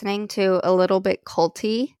started listening to A Little Bit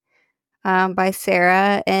Culty by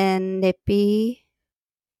Sarah and Nippy.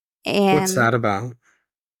 What's And that about?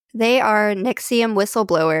 they are Nixium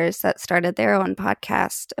whistleblowers that started their own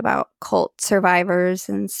podcast about cult survivors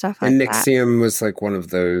and stuff like And that. Nixium was like one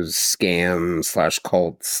of those scam slash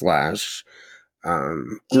cult slash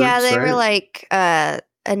Yeah, groups, they were right? like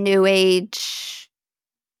a new age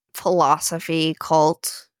philosophy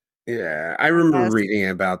cult, Yeah, I I remember guess. reading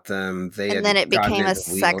about them. They And had then it gotten became a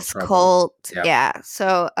into legal sex trouble. cult. Yep. Yeah.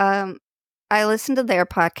 So I listened to their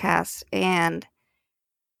podcast, and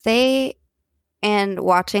they and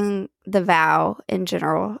watching The Vow in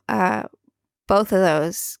general, both of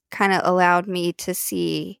those kind of allowed me to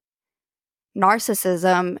see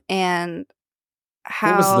narcissism and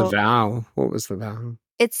What was the how vow? What was the vow?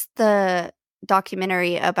 it's the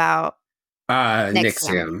documentary about Nixium.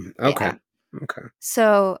 Nixium. Okay. Yeah. Okay.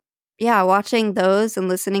 So yeah, watching those and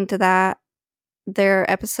listening to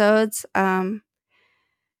their episodes,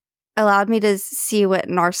 allowed me to see what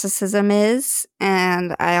narcissism is.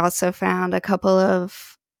 And I also found a couple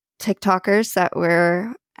of TikTokers that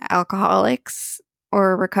were alcoholics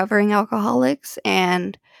or recovering alcoholics,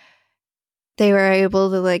 and they were able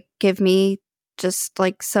to like give me just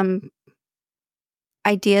like some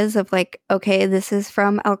ideas of like, okay, this is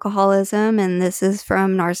from alcoholism and this is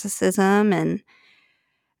from narcissism,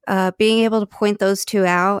 and being able to point those two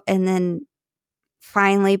out, and then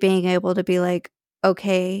finally being able to be like,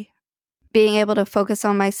 okay, being able to focus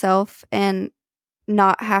on myself and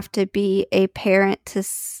not have to be a parent to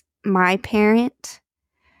my parent,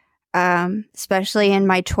 especially in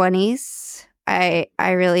my 20s. I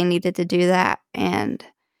really needed to do that. And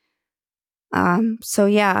so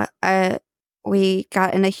yeah, we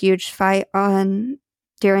got in a huge fight on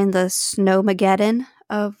during the Snowmageddon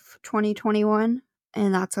of 2021,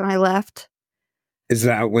 and that's when I left. Is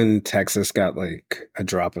that when Texas got like a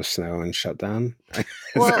drop of snow and shut down? Is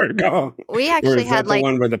Well, that go? we Or actually is that had the like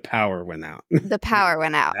one where the power went out? the power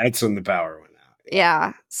went out. That's when the power went out.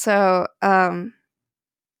 Yeah. So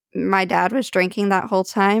my dad was drinking that whole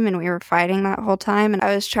time, and we were fighting that whole time, and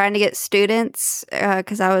I was trying to get students,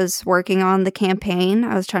 because I was working on the campaign,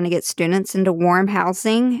 I was trying to get students into warm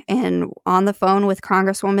housing, and on the phone with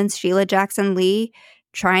Congresswoman Sheila Jackson Lee,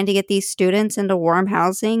 trying to get these students into warm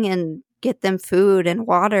housing and get them food and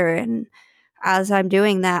water. And as I'm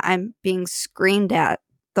doing that, I'm being screamed at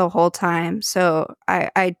the whole time. So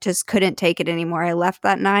I just couldn't take it anymore. I left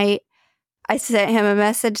that night. I sent him a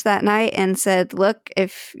message that night and said, look,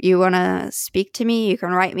 if you want to speak to me, you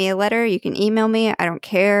can write me a letter. You can email me. I don't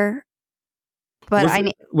care. But Was I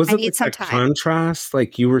it need like some a time. contrast?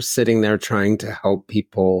 Like you were sitting there trying to help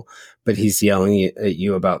people, but he's yelling at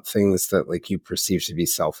you about things that like you perceive to be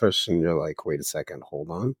selfish, and you're like, wait a second, hold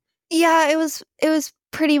on. Yeah, it was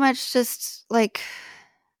pretty much just like,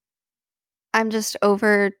 I'm just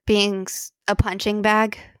over being a punching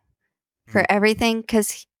bag for everything,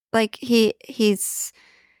 because like he's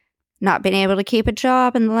not been able to keep a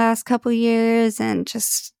job in the last couple years, and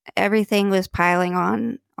just everything was piling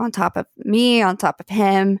on top of me, on top of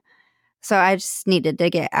him. So I just needed to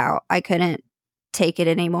get out. I couldn't take it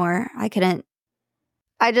anymore. I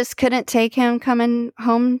just couldn't take him coming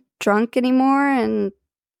home drunk anymore. And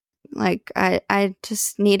like, I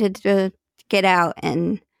just needed to get out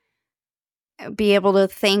and be able to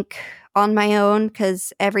think on my own,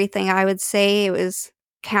 because everything I would say, it was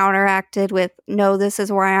counteracted with, no, this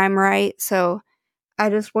is where I'm right. So I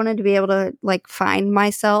just wanted to be able to like find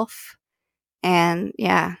myself. And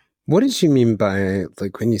yeah. What did you mean by,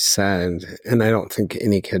 like, when you said, and I don't think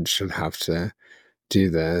any kid should have to do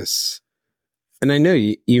this. And I know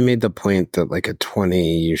you made the point that like at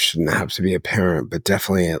 20, you shouldn't have to be a parent, but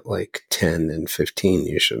definitely at like 10 and 15,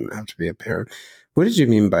 you shouldn't have to be a parent. What did you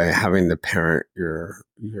mean by having to parent your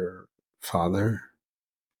father?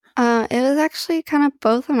 It was actually kind of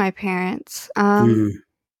both of my parents.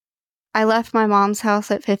 I left my mom's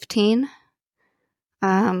house at 15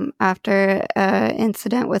 after an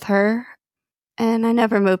incident with her, and I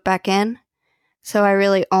never moved back in. So I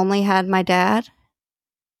really only had my dad.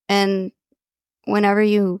 And whenever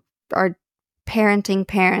you are parenting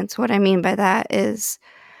parents, what I mean by that is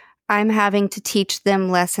I'm having to teach them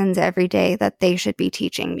lessons every day that they should be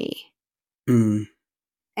teaching me. Mm.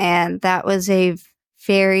 And that was a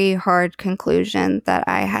very hard conclusion that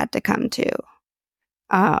I had to come to.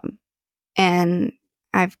 And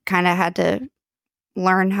I've kind of had to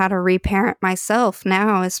learn how to reparent myself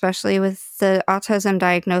now, especially with the autism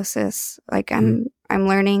diagnosis. Like I'm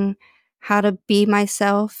learning how to be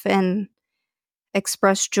myself and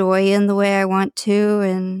express joy in the way I want to.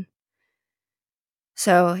 And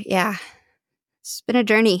so, yeah, it's been a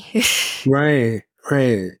journey. Right.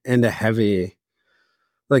 And a heavy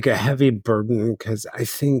burden, because I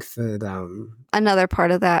think that Another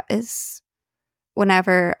part of that is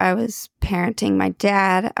whenever I was parenting my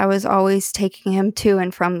dad, I was always taking him to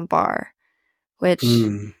and from the bar, which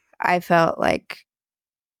I felt like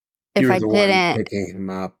if you're I the one didn't, picking him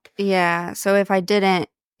up. yeah. So if I didn't,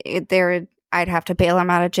 I'd have to bail him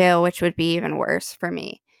out of jail, which would be even worse for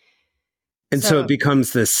me. And so it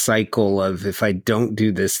becomes this cycle of, if I don't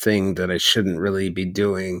do this thing that I shouldn't really be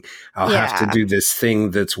doing, I'll have to do this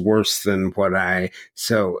thing that's worse than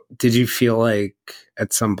so did you feel like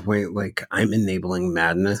at some point, like, I'm enabling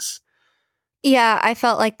madness? Yeah, I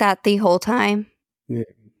felt like that the whole time. Yeah.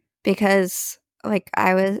 Because like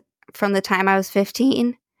from the time I was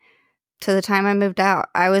 15 to the time I moved out,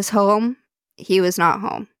 I was home. He was not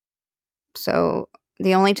home. So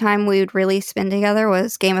the only time we would really spend together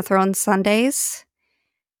was Game of Thrones Sundays.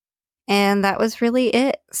 And that was really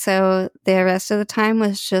it. So the rest of the time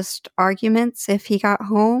was just arguments if he got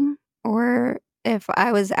home, or if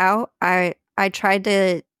I was out. I tried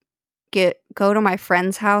to go to my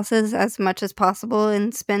friends' houses as much as possible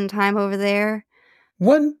and spend time over there.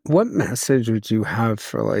 What message would you have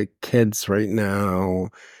for like kids right now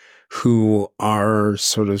who are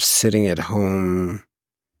sort of sitting at home,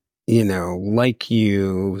 like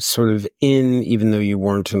you, sort of even though you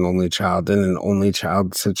weren't an only child, in an only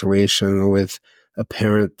child situation with a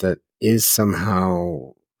parent that is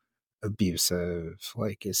somehow abusive?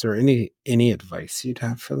 Like, is there any advice you'd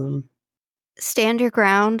have for them? Stand your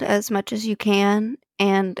ground as much as you can,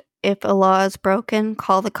 and if a law is broken,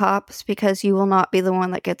 call the cops, because you will not be the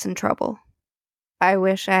one that gets in trouble. I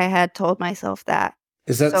wish I had told myself that.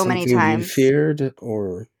 Is that so many something you times. feared,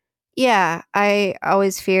 or? Yeah, I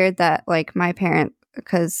always feared that, like, my parent,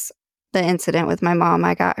 because the incident with my mom,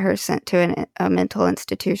 I got her sent to a mental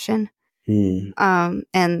institution.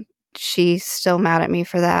 And she's still mad at me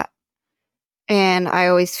for that. And I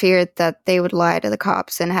always feared that they would lie to the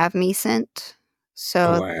cops and have me sent.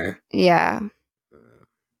 So, yeah.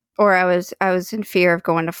 Or I was in fear of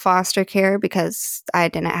going to foster care because I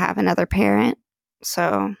didn't have another parent.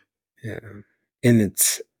 So, yeah. And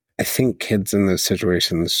I think kids in those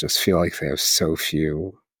situations just feel like they have so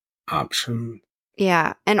few options.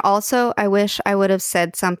 Yeah. And also, I wish I would have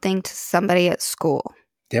said something to somebody at school.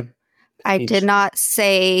 Yep. I did not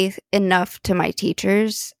say enough to my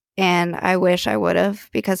teachers, and I wish I would have,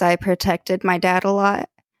 because I protected my dad a lot.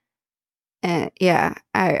 And yeah,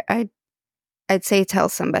 I'd say tell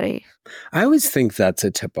somebody. I always think that's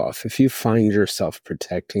a tip off. If you find yourself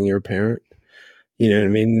protecting your parent, you know what I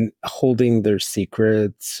mean, holding their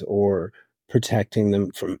secrets or protecting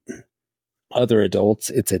them from other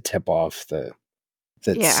adults, it's a tip off that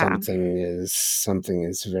something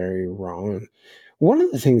is very wrong. One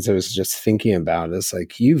of the things I was just thinking about is,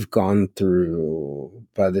 like, you've gone through,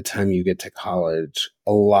 by the time you get to college,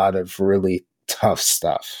 a lot of really tough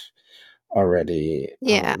stuff already.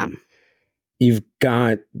 Yeah. You've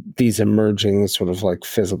got these emerging sort of like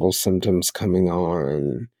physical symptoms coming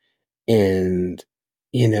on, and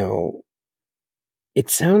you know, it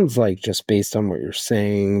sounds like, just based on what you're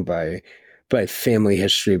saying, by family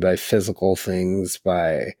history, by physical things,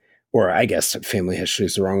 or I guess family history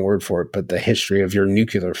is the wrong word for it, but the history of your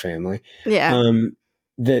nuclear family, Yeah.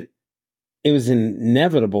 that it was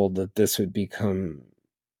inevitable that this would become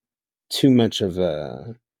too much of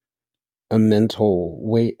a mental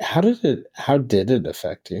weight. How did it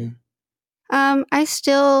affect you? I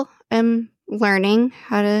still am learning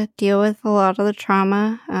how to deal with a lot of the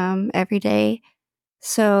trauma every day.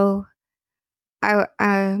 So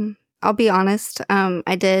I'll be honest.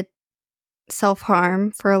 I did self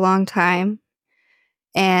harm for a long time,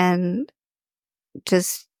 and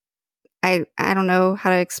just I don't know how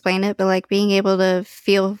to explain it, but like being able to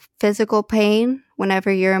feel physical pain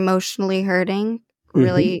whenever you're emotionally hurting Hmm.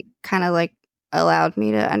 really kind of like allowed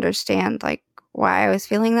me to understand like why I was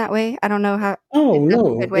feeling that way. I don't know how if Oh that's a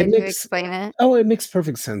good no, way to explain it. it makes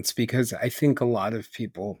perfect sense, because I think a lot of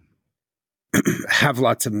people have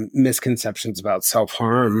lots of misconceptions about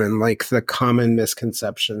self-harm, and like the common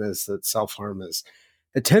misconception is that self-harm is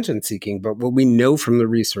attention seeking. But what we know from the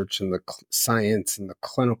research and the science and the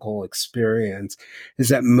clinical experience is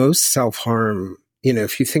that most self-harm,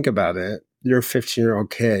 if you think about it, you're a 15-year-old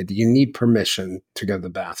kid, you need permission to go to the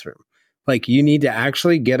bathroom. Like, you need to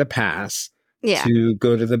actually get a pass Yeah. to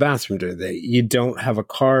go to the bathroom. You don't have a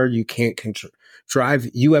car, you can't drive,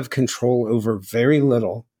 you have control over very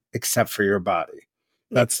little except for your body.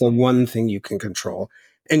 Yeah. That's the one thing you can control.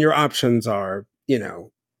 And your options are,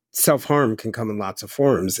 self harm can come in lots of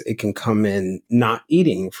forms. It can come in not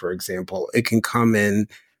eating, for example. It can come in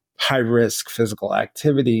high risk physical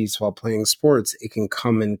activities while playing sports. It can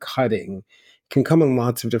come in cutting. It can come in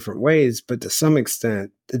lots of different ways, but to some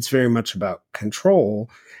extent, it's very much about control.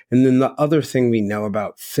 And then the other thing we know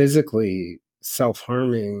about physically self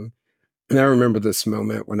harming, and I remember this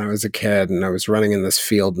moment when I was a kid and I was running in this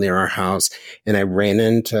field near our house, and we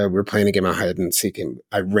were playing a game of hide and seek, and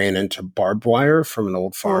I ran into barbed wire from an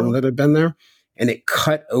old farm Oh. that had been there, and it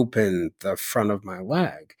cut open the front of my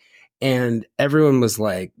leg. And everyone was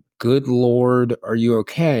like, "Good Lord, are you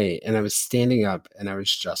okay?" And I was standing up and I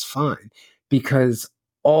was just fine, because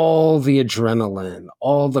all the adrenaline,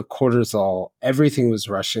 all the cortisol, everything was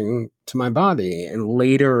rushing to my body. And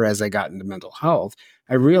later, as I got into mental health,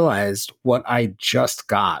 I realized what I just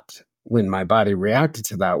got when my body reacted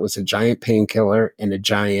to that was a giant painkiller and a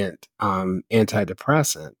giant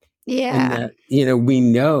antidepressant. And Yeah. that, we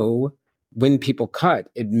know when people cut,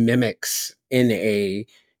 it mimics in a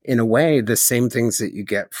way the same things that you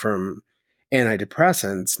get from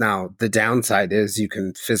antidepressants. Now, the downside is you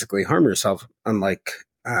can physically harm yourself, unlike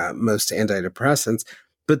most antidepressants.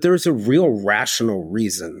 But there's a real rational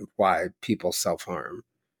reason why people self harm,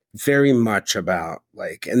 very much about,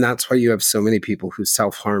 like, and that's why you have so many people who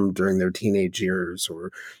self-harm during their teenage years,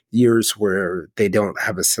 or years where they don't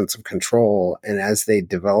have a sense of control. And as they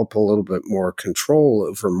develop a little bit more control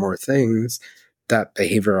over more things, that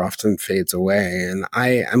behavior often fades away. And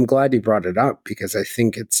I'm glad you brought it up, because I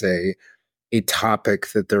think it's a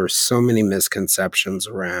topic that there are so many misconceptions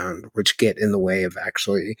around, which get in the way of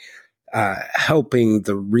actually helping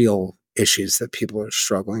the real issues that people are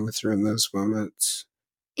struggling through in those moments.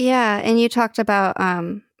 Yeah, and you talked about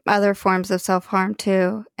other forms of self-harm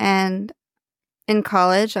too. And in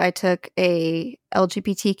college, I took a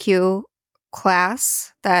LGBTQ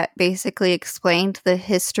class that basically explained the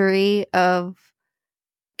history of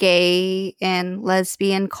gay and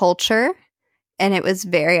lesbian culture, and it was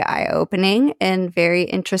very eye-opening and very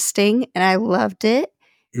interesting, and I loved it.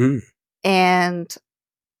 Mm. And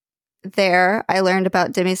there, I learned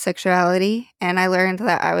about demisexuality, and I learned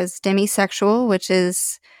that I was demisexual, which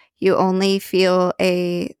is you only feel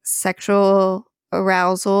a sexual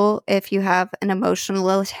arousal if you have an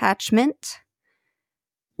emotional attachment.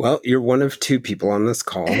 Well, you're one of two people on this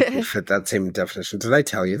call who fit that same definition. Did I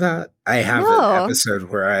tell you that? I have an No.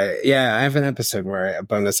 episode I have an episode a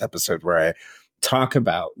bonus episode where I talk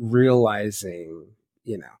about realizing,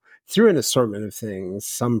 through an assortment of things,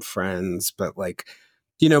 some friends, but like,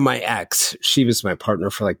 my ex, she was my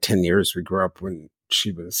partner for like 10 years. We grew up when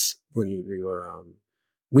we were,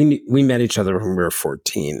 we met each other when we were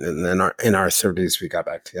 14, and then in our 30s, we got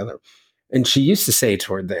back together. And she used to say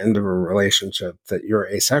toward the end of a relationship that you're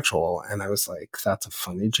asexual. And I was like, that's a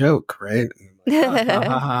funny joke, right? And I'm like, ha, ha,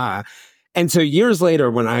 ha, ha. And so years later,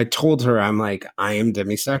 when I told her, I'm like, I am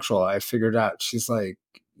demisexual, I figured out, she's like,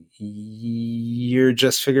 you're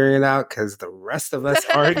just figuring it out because the rest of us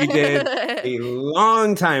already did a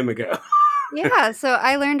long time ago. Yeah, so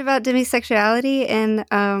I learned about demisexuality, and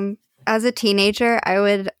as a teenager, I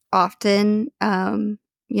would often,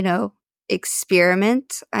 you know,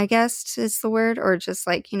 experiment, I guess is the word, or just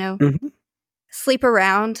like, Mm-hmm. sleep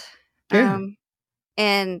around. Yeah.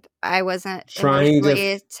 And I wasn't Trying to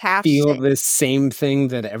emotionally attached feel to. the same thing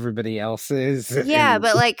that everybody else is. Yeah, And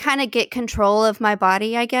but like kind of get control of my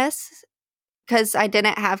body, I guess, because I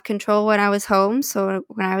didn't have control when I was home. So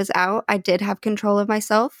when I was out, I did have control of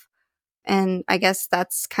myself. And I guess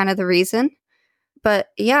that's kind of the reason. But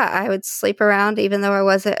yeah, I would sleep around even though I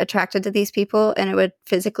wasn't attracted to these people, and it would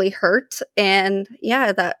physically hurt. And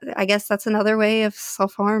yeah, that, I guess that's another way of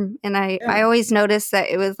self-harm. And I yeah. always noticed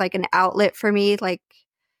that it was like an outlet for me, like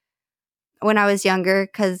when I was younger,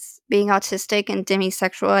 because being autistic and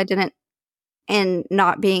demisexual, I didn't, and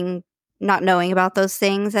not knowing about those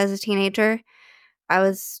things as a teenager, I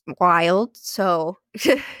was wild. So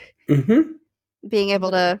Mm-hmm. being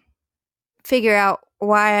able to figure out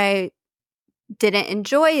why I didn't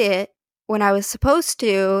enjoy it when I was supposed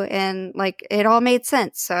to, and like it all made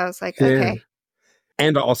sense. So I was like, Yeah. okay.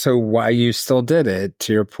 And also why you still did it,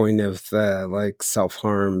 to your point of the like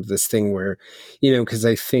self-harm, this thing where, because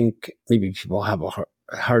I think maybe people have a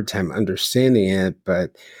hard time understanding it,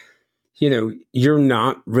 but you're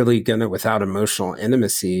not really gonna, without emotional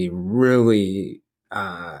intimacy, really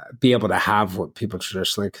be able to have what people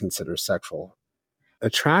traditionally consider sexual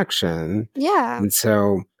attraction. Yeah. And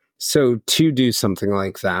so to do something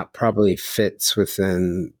like that probably fits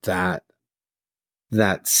within that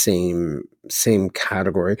same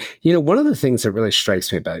category. One of the things that really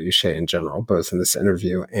strikes me about you, Chey, in general, both in this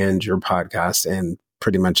interview and your podcast and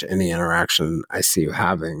pretty much any interaction I see you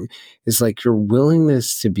having, is like your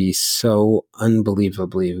willingness to be so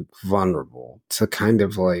unbelievably vulnerable, to kind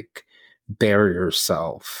of like bare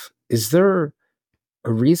yourself. Is there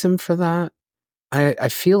a reason for that? I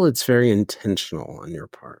feel it's very intentional on your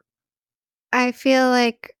part. I feel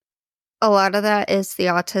like a lot of that is the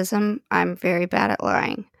autism. I'm very bad at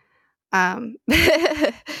lying. Um,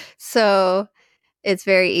 so it's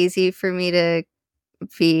very easy for me to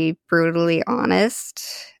be brutally honest.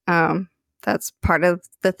 That's part of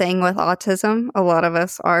the thing with autism. A lot of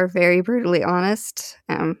us are very brutally honest,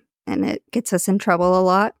 and it gets us in trouble a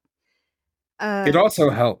lot. It Um,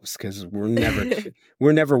 also helps because we're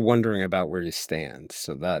never wondering about where you stand.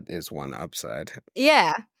 So that is one upside.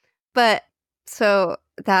 yeah, but so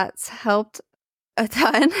that's helped a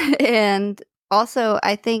ton. And also,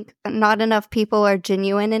 I think not enough people are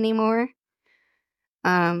genuine anymore.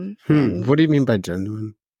 And What do you mean by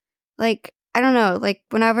genuine? like, I don't know, like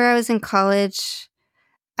whenever I was in college,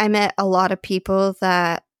 I met a lot of people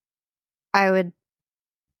that I would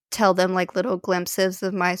tell them like little glimpses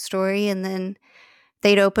of my story, and then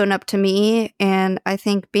they'd open up to me. And I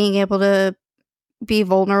think being able to be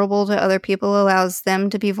vulnerable to other people allows them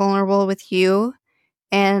to be vulnerable with you.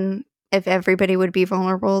 And if everybody would be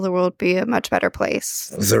vulnerable, the world would be a much better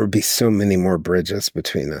place. There would be so many more bridges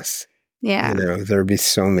between us. Yeah. There would be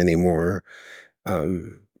so many more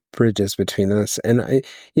um, bridges between us. And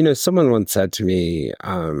someone once said to me,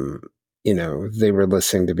 they were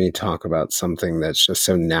listening to me talk about something that's just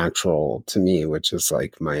so natural to me, which is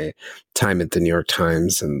like my time at the New York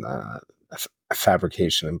Times and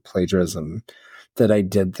fabrication and plagiarism that I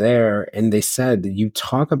did there. And they said, you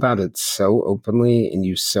talk about it so openly and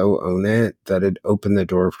you so own it that it opened the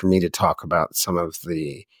door for me to talk about some of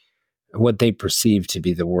what they perceive to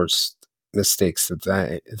be the worst mistakes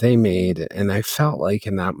that they made. And I felt like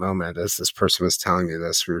in that moment, as this person was telling me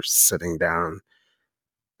this, we were sitting down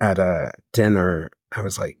at a dinner. I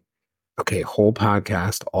was like, okay, whole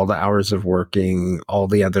podcast, all the hours of working, all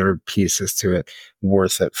the other pieces to it,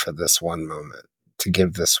 worth it for this one moment, to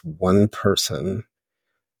give this one person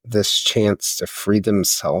this chance to free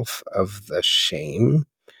themselves of the shame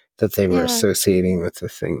that they were Yeah. associating with the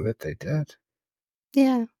thing that they did.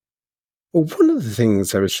 Yeah. Well, one of the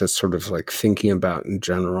things I was just sort of like thinking about in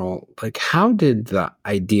general, like how did the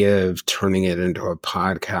idea of turning it into a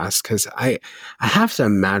podcast? Because I have to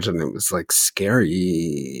imagine it was like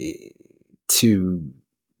scary to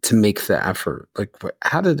make the effort. Like,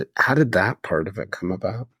 how did that part of it come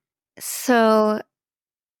about? So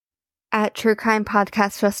at True Crime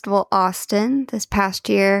Podcast Festival Austin this past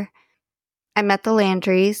year, I met the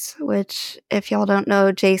Landrys, which, if y'all don't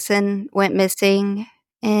know, Jason went missing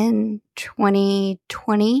in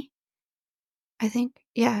 2020, I think.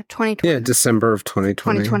 Yeah, Yeah, 2020. December of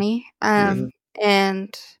 2020. 2020. Yeah.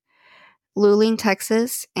 And Luling,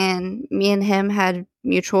 Texas, and me and him had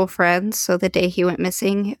mutual friends. So the day he went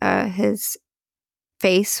missing, his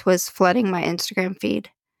face was flooding my Instagram feed.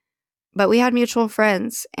 But we had mutual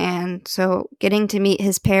friends, and so getting to meet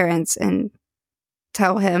his parents and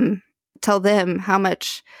tell them how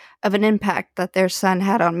much of an impact that their son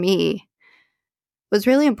had on me was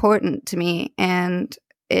really important to me. And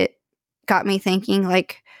it got me thinking,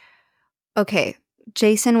 like, okay,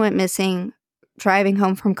 Jason went missing driving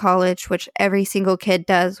home from college, which every single kid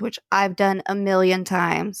does, which I've done a million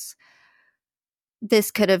times. This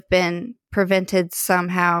could have been prevented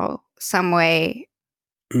somehow, some way.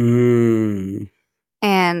 Mm.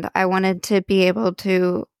 And I wanted to be able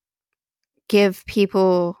to give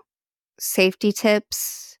people safety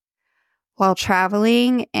tips while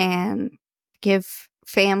traveling and give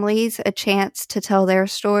families a chance to tell their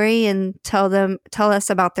story and tell us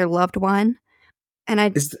about their loved one. And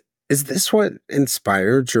Is this what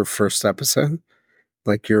inspired your first episode?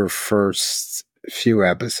 Like your first few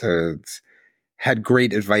episodes had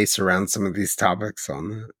great advice around some of these topics on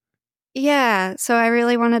that. Yeah, so I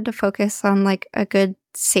really wanted to focus on like a good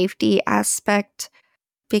safety aspect,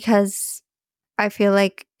 because I feel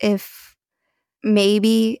like if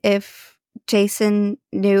Jason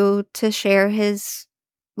knew to share his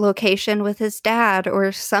location with his dad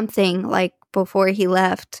or something, like before he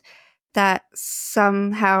left, that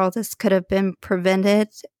somehow this could have been prevented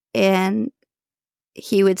and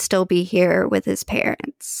he would still be here with his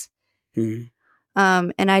parents. Mm.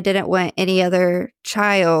 And I didn't want any other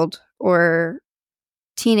child or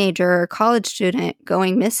teenager or college student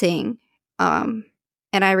going missing. And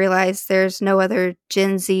I realized there's no other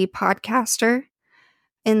Gen Z podcaster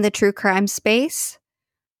in the true crime space.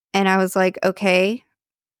 And I was like, okay,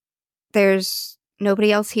 there's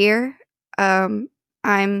nobody else here.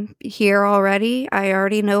 I'm here already. I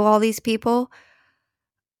already know all these people.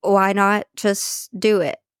 Why not just do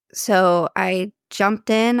it? So I jumped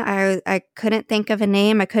in. I couldn't think of a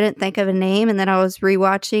name. And then I was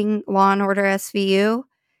rewatching Law and Order SVU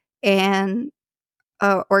and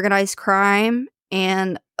Organized Crime.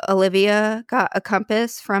 And Olivia got a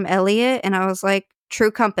compass from Elliot. And I was like,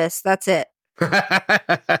 true compass. That's it.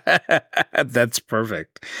 That's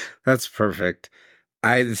perfect. That's perfect.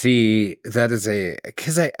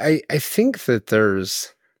 Because I think that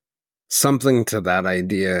there's something to that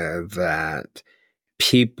idea that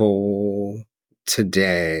people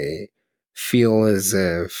today feel as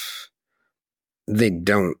if they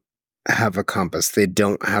don't have a compass. They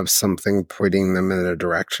don't have something pointing them in a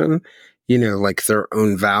direction, like their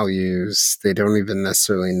own values. They don't even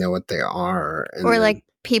necessarily know what they are. Or like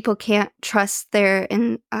people can't trust their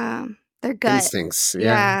gut. Instincts.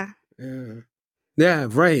 Yeah. Yeah,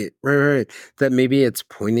 right. That maybe it's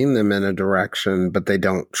pointing them in a direction, but they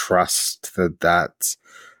don't trust that's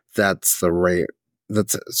the right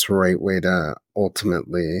way to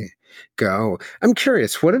ultimately go. I'm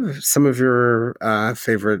curious, what have some of your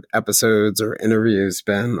favorite episodes or interviews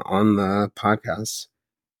been on the podcast?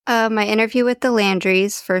 My interview with the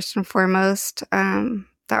Landrys, first and foremost. That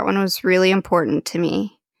one was really important to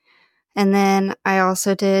me. And then I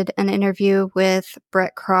also did an interview with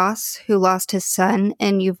Brett Cross, who lost his son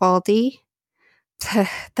in Uvalde.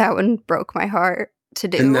 That one broke my heart to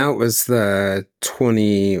do. And that was the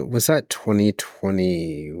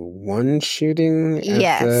 2021 shooting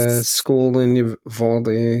at the school in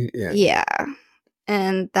Uvalde? Yeah. Yeah.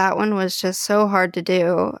 And that one was just so hard to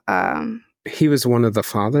do. He was one of the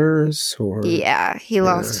fathers, or? Yeah, he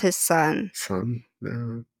lost his son.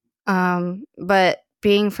 Yeah. But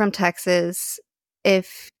being from Texas,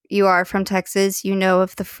 if you are from Texas, you know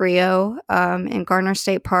of the Frio in Garner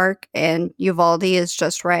State Park, and Uvalde is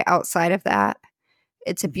just right outside of that.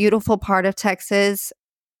 It's a beautiful part of Texas.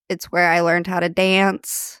 It's where I learned how to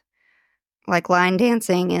dance, like line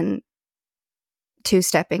dancing and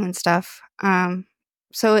two-stepping and stuff.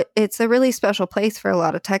 So it's a really special place for a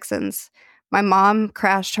lot of Texans. My mom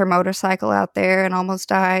crashed her motorcycle out there and almost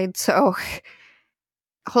died, so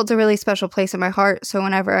holds a really special place in my heart. So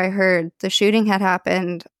whenever I heard the shooting had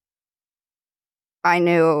happened, I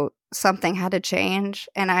knew something had to change.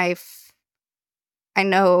 And I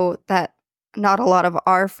know that not a lot of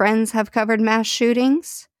our friends have covered mass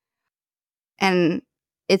shootings, and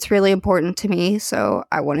it's really important to me. So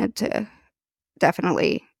I wanted to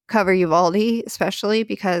definitely cover Uvalde, especially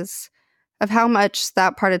because of how much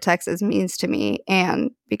that part of Texas means to me,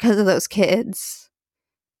 and because of those kids.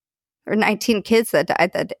 There were 19 kids that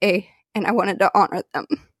died that day, and I wanted to honor them.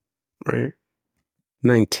 Right.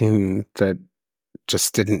 19 that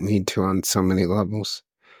just didn't need to on so many levels.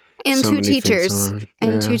 And so two teachers.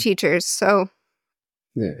 And two teachers. So.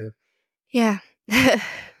 Yeah. Yeah.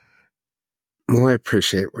 Well, I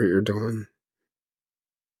appreciate what you're doing.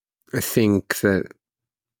 I think that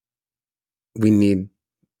we need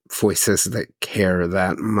voices that care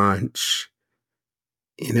that much.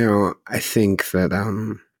 I think that,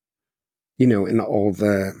 in all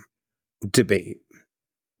the debate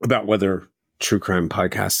about whether true crime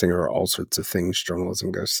podcasting or all sorts of things.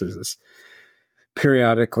 Journalism goes through this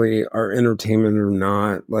periodically, our entertainment or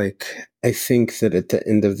not. Like, I think that at the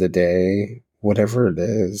end of the day, whatever it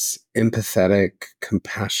is, empathetic,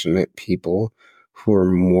 compassionate people who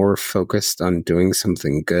are more focused on doing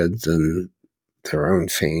something good than their own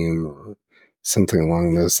fame or something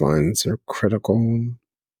along those lines are critical.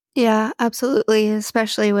 Yeah, absolutely.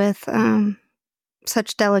 Especially with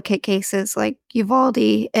such delicate cases like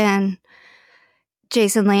Uvalde and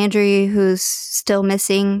Jason Landry, who's still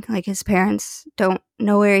missing. Like his parents don't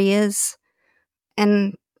know where he is.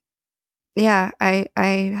 And yeah, I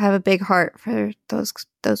have a big heart for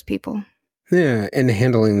those people. Yeah, and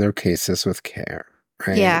handling their cases with care,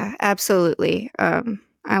 right? Yeah, absolutely.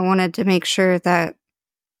 I wanted to make sure that,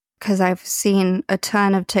 because I've seen a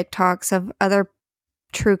ton of TikToks of other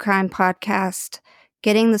true crime podcasts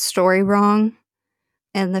getting the story wrong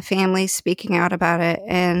and the family speaking out about it,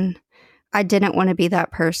 and I didn't want to be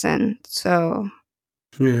that person. So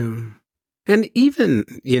yeah. And even,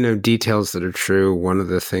 details that are true. One of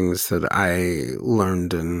the things that I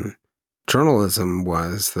learned in journalism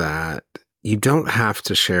was that you don't have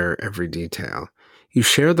to share every detail. You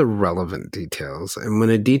share the relevant details. And when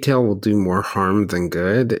a detail will do more harm than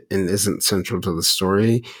good and isn't central to the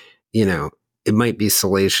story, it might be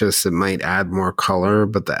salacious, it might add more color,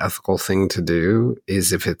 but the ethical thing to do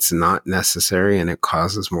is, if it's not necessary and it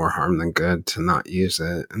causes more harm than good, to not use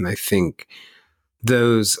it. And I think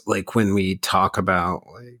those, like, when we talk about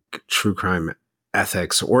like true crime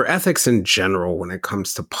ethics or ethics in general, when it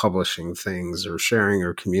comes to publishing things or sharing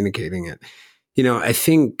or communicating it, I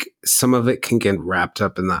think some of it can get wrapped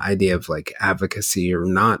up in the idea of like advocacy or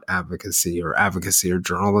not advocacy or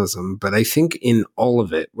journalism. But I think in all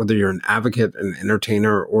of it, whether you're an advocate, an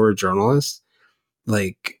entertainer, or a journalist,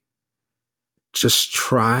 like, just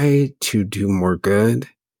try to do more good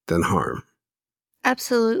than harm.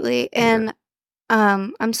 absolutely. And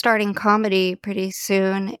I'm starting comedy pretty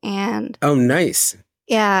soon, and Oh, nice.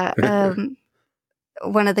 yeah,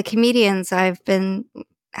 one of the comedians I've been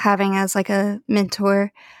having as like a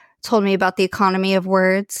mentor told me about the economy of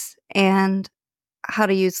words and how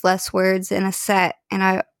to use less words in a set. And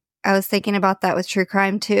I was thinking about that with true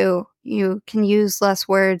crime too. You can use less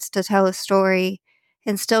words to tell a story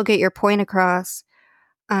and still get your point across.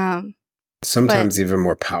 But Sometimes even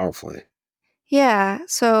more powerfully. yeah,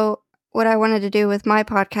 so what I wanted to do with my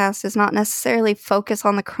podcast is not necessarily focus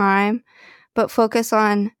on the crime, but focus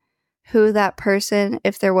on who that person,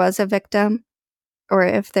 if there was a victim or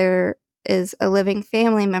if there is a living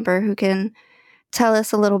family member, who can tell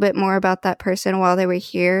us a little bit more about that person while they were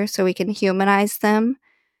here, so we can humanize them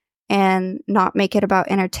and not make it about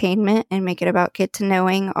entertainment and make it about get to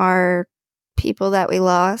knowing our people that we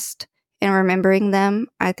lost and remembering them.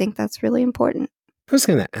 I think that's really important. I was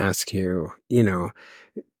going to ask you,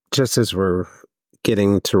 just as we're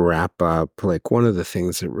getting to wrap up, like, one of the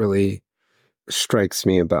things that really strikes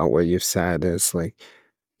me about what you've said is, like,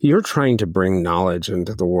 you're trying to bring knowledge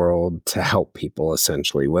into the world to help people,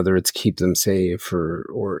 essentially, whether it's keep them safe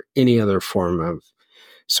or any other form of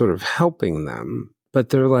sort of helping them. But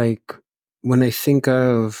they're like, when I think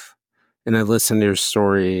of, and I listen to your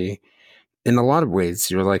story, in a lot of ways,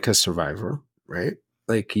 you're like a survivor, right?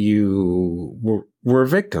 Like, you were a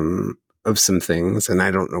victim of some things, and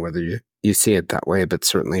I don't know whether you see it that way, but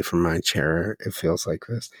certainly from my chair, it feels like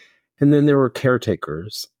this. And then there were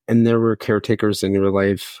caretakers, and there were caretakers in your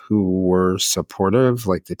life who were supportive,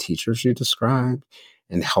 like the teachers you described,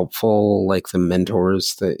 and helpful, like the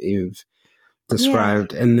mentors that you've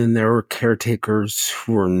described. And then there were caretakers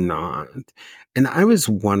who were not. And I was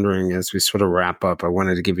wondering, as we sort of wrap up, I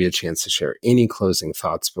wanted to give you a chance to share any closing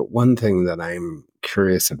thoughts. But one thing that I'm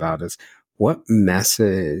curious about is, what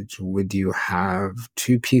message would you have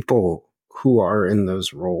to people who are in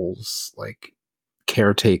those roles, like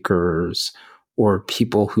caretakers or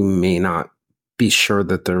people who may not be sure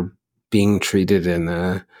that they're being treated in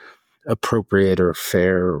a appropriate or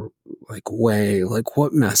fair like way? Like,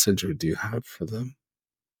 what message would you have for them?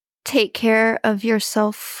 Take care of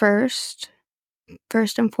yourself first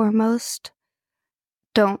and foremost.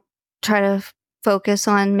 Don't try to focus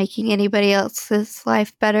on making anybody else's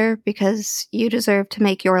life better, because you deserve to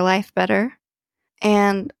make your life better.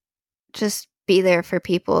 And just be there for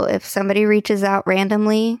people. If somebody reaches out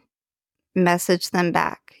randomly, message them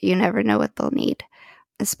back. You never know what they'll need,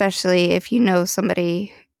 especially if you know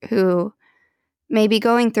somebody who may be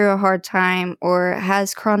going through a hard time or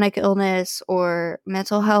has chronic illness or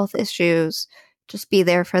mental health issues. Just be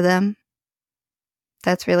there for them.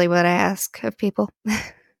 That's really what I ask of people.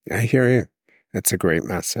 I hear you. That's a great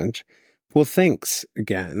message. Well, thanks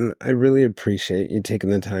again. I really appreciate you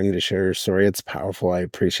taking the time to share your story. It's powerful. I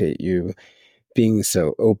appreciate you being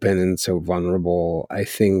so open and so vulnerable. I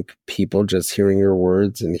think people just hearing your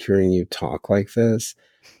words and hearing you talk like this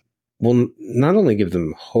will not only give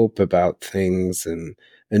them hope about things and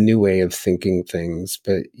a new way of thinking things,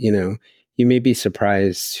 but, you may be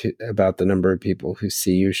surprised about the number of people who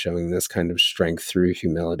see you showing this kind of strength through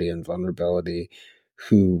humility and vulnerability,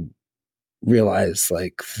 who realize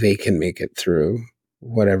like they can make it through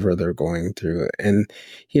whatever they're going through. And,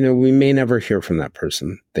 we may never hear from that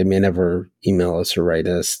person. They may never email us or write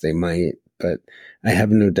us. They might, but I have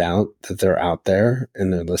no doubt that they're out there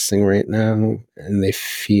and they're listening right now and they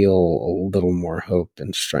feel a little more hope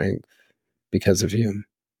and strength because of you.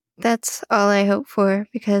 That's all I hope for,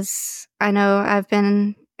 because I know I've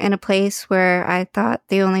been in a place where I thought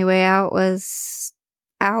the only way out was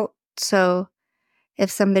out. So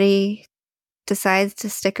if somebody decides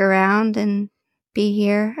to stick around and be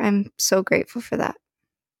here, I'm so grateful for that.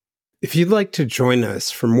 If you'd like to join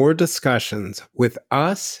us for more discussions with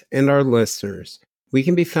us and our listeners, we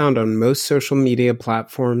can be found on most social media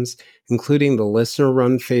platforms, including the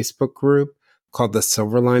listener-run Facebook group called the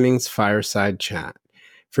Silver Linings Fireside Chat.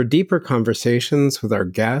 For deeper conversations with our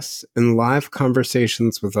guests and live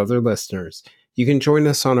conversations with other listeners, you can join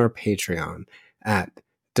us on our Patreon at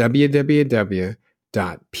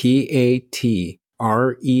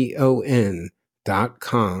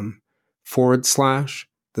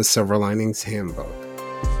www.patreon.com/The Silver Linings Handbook.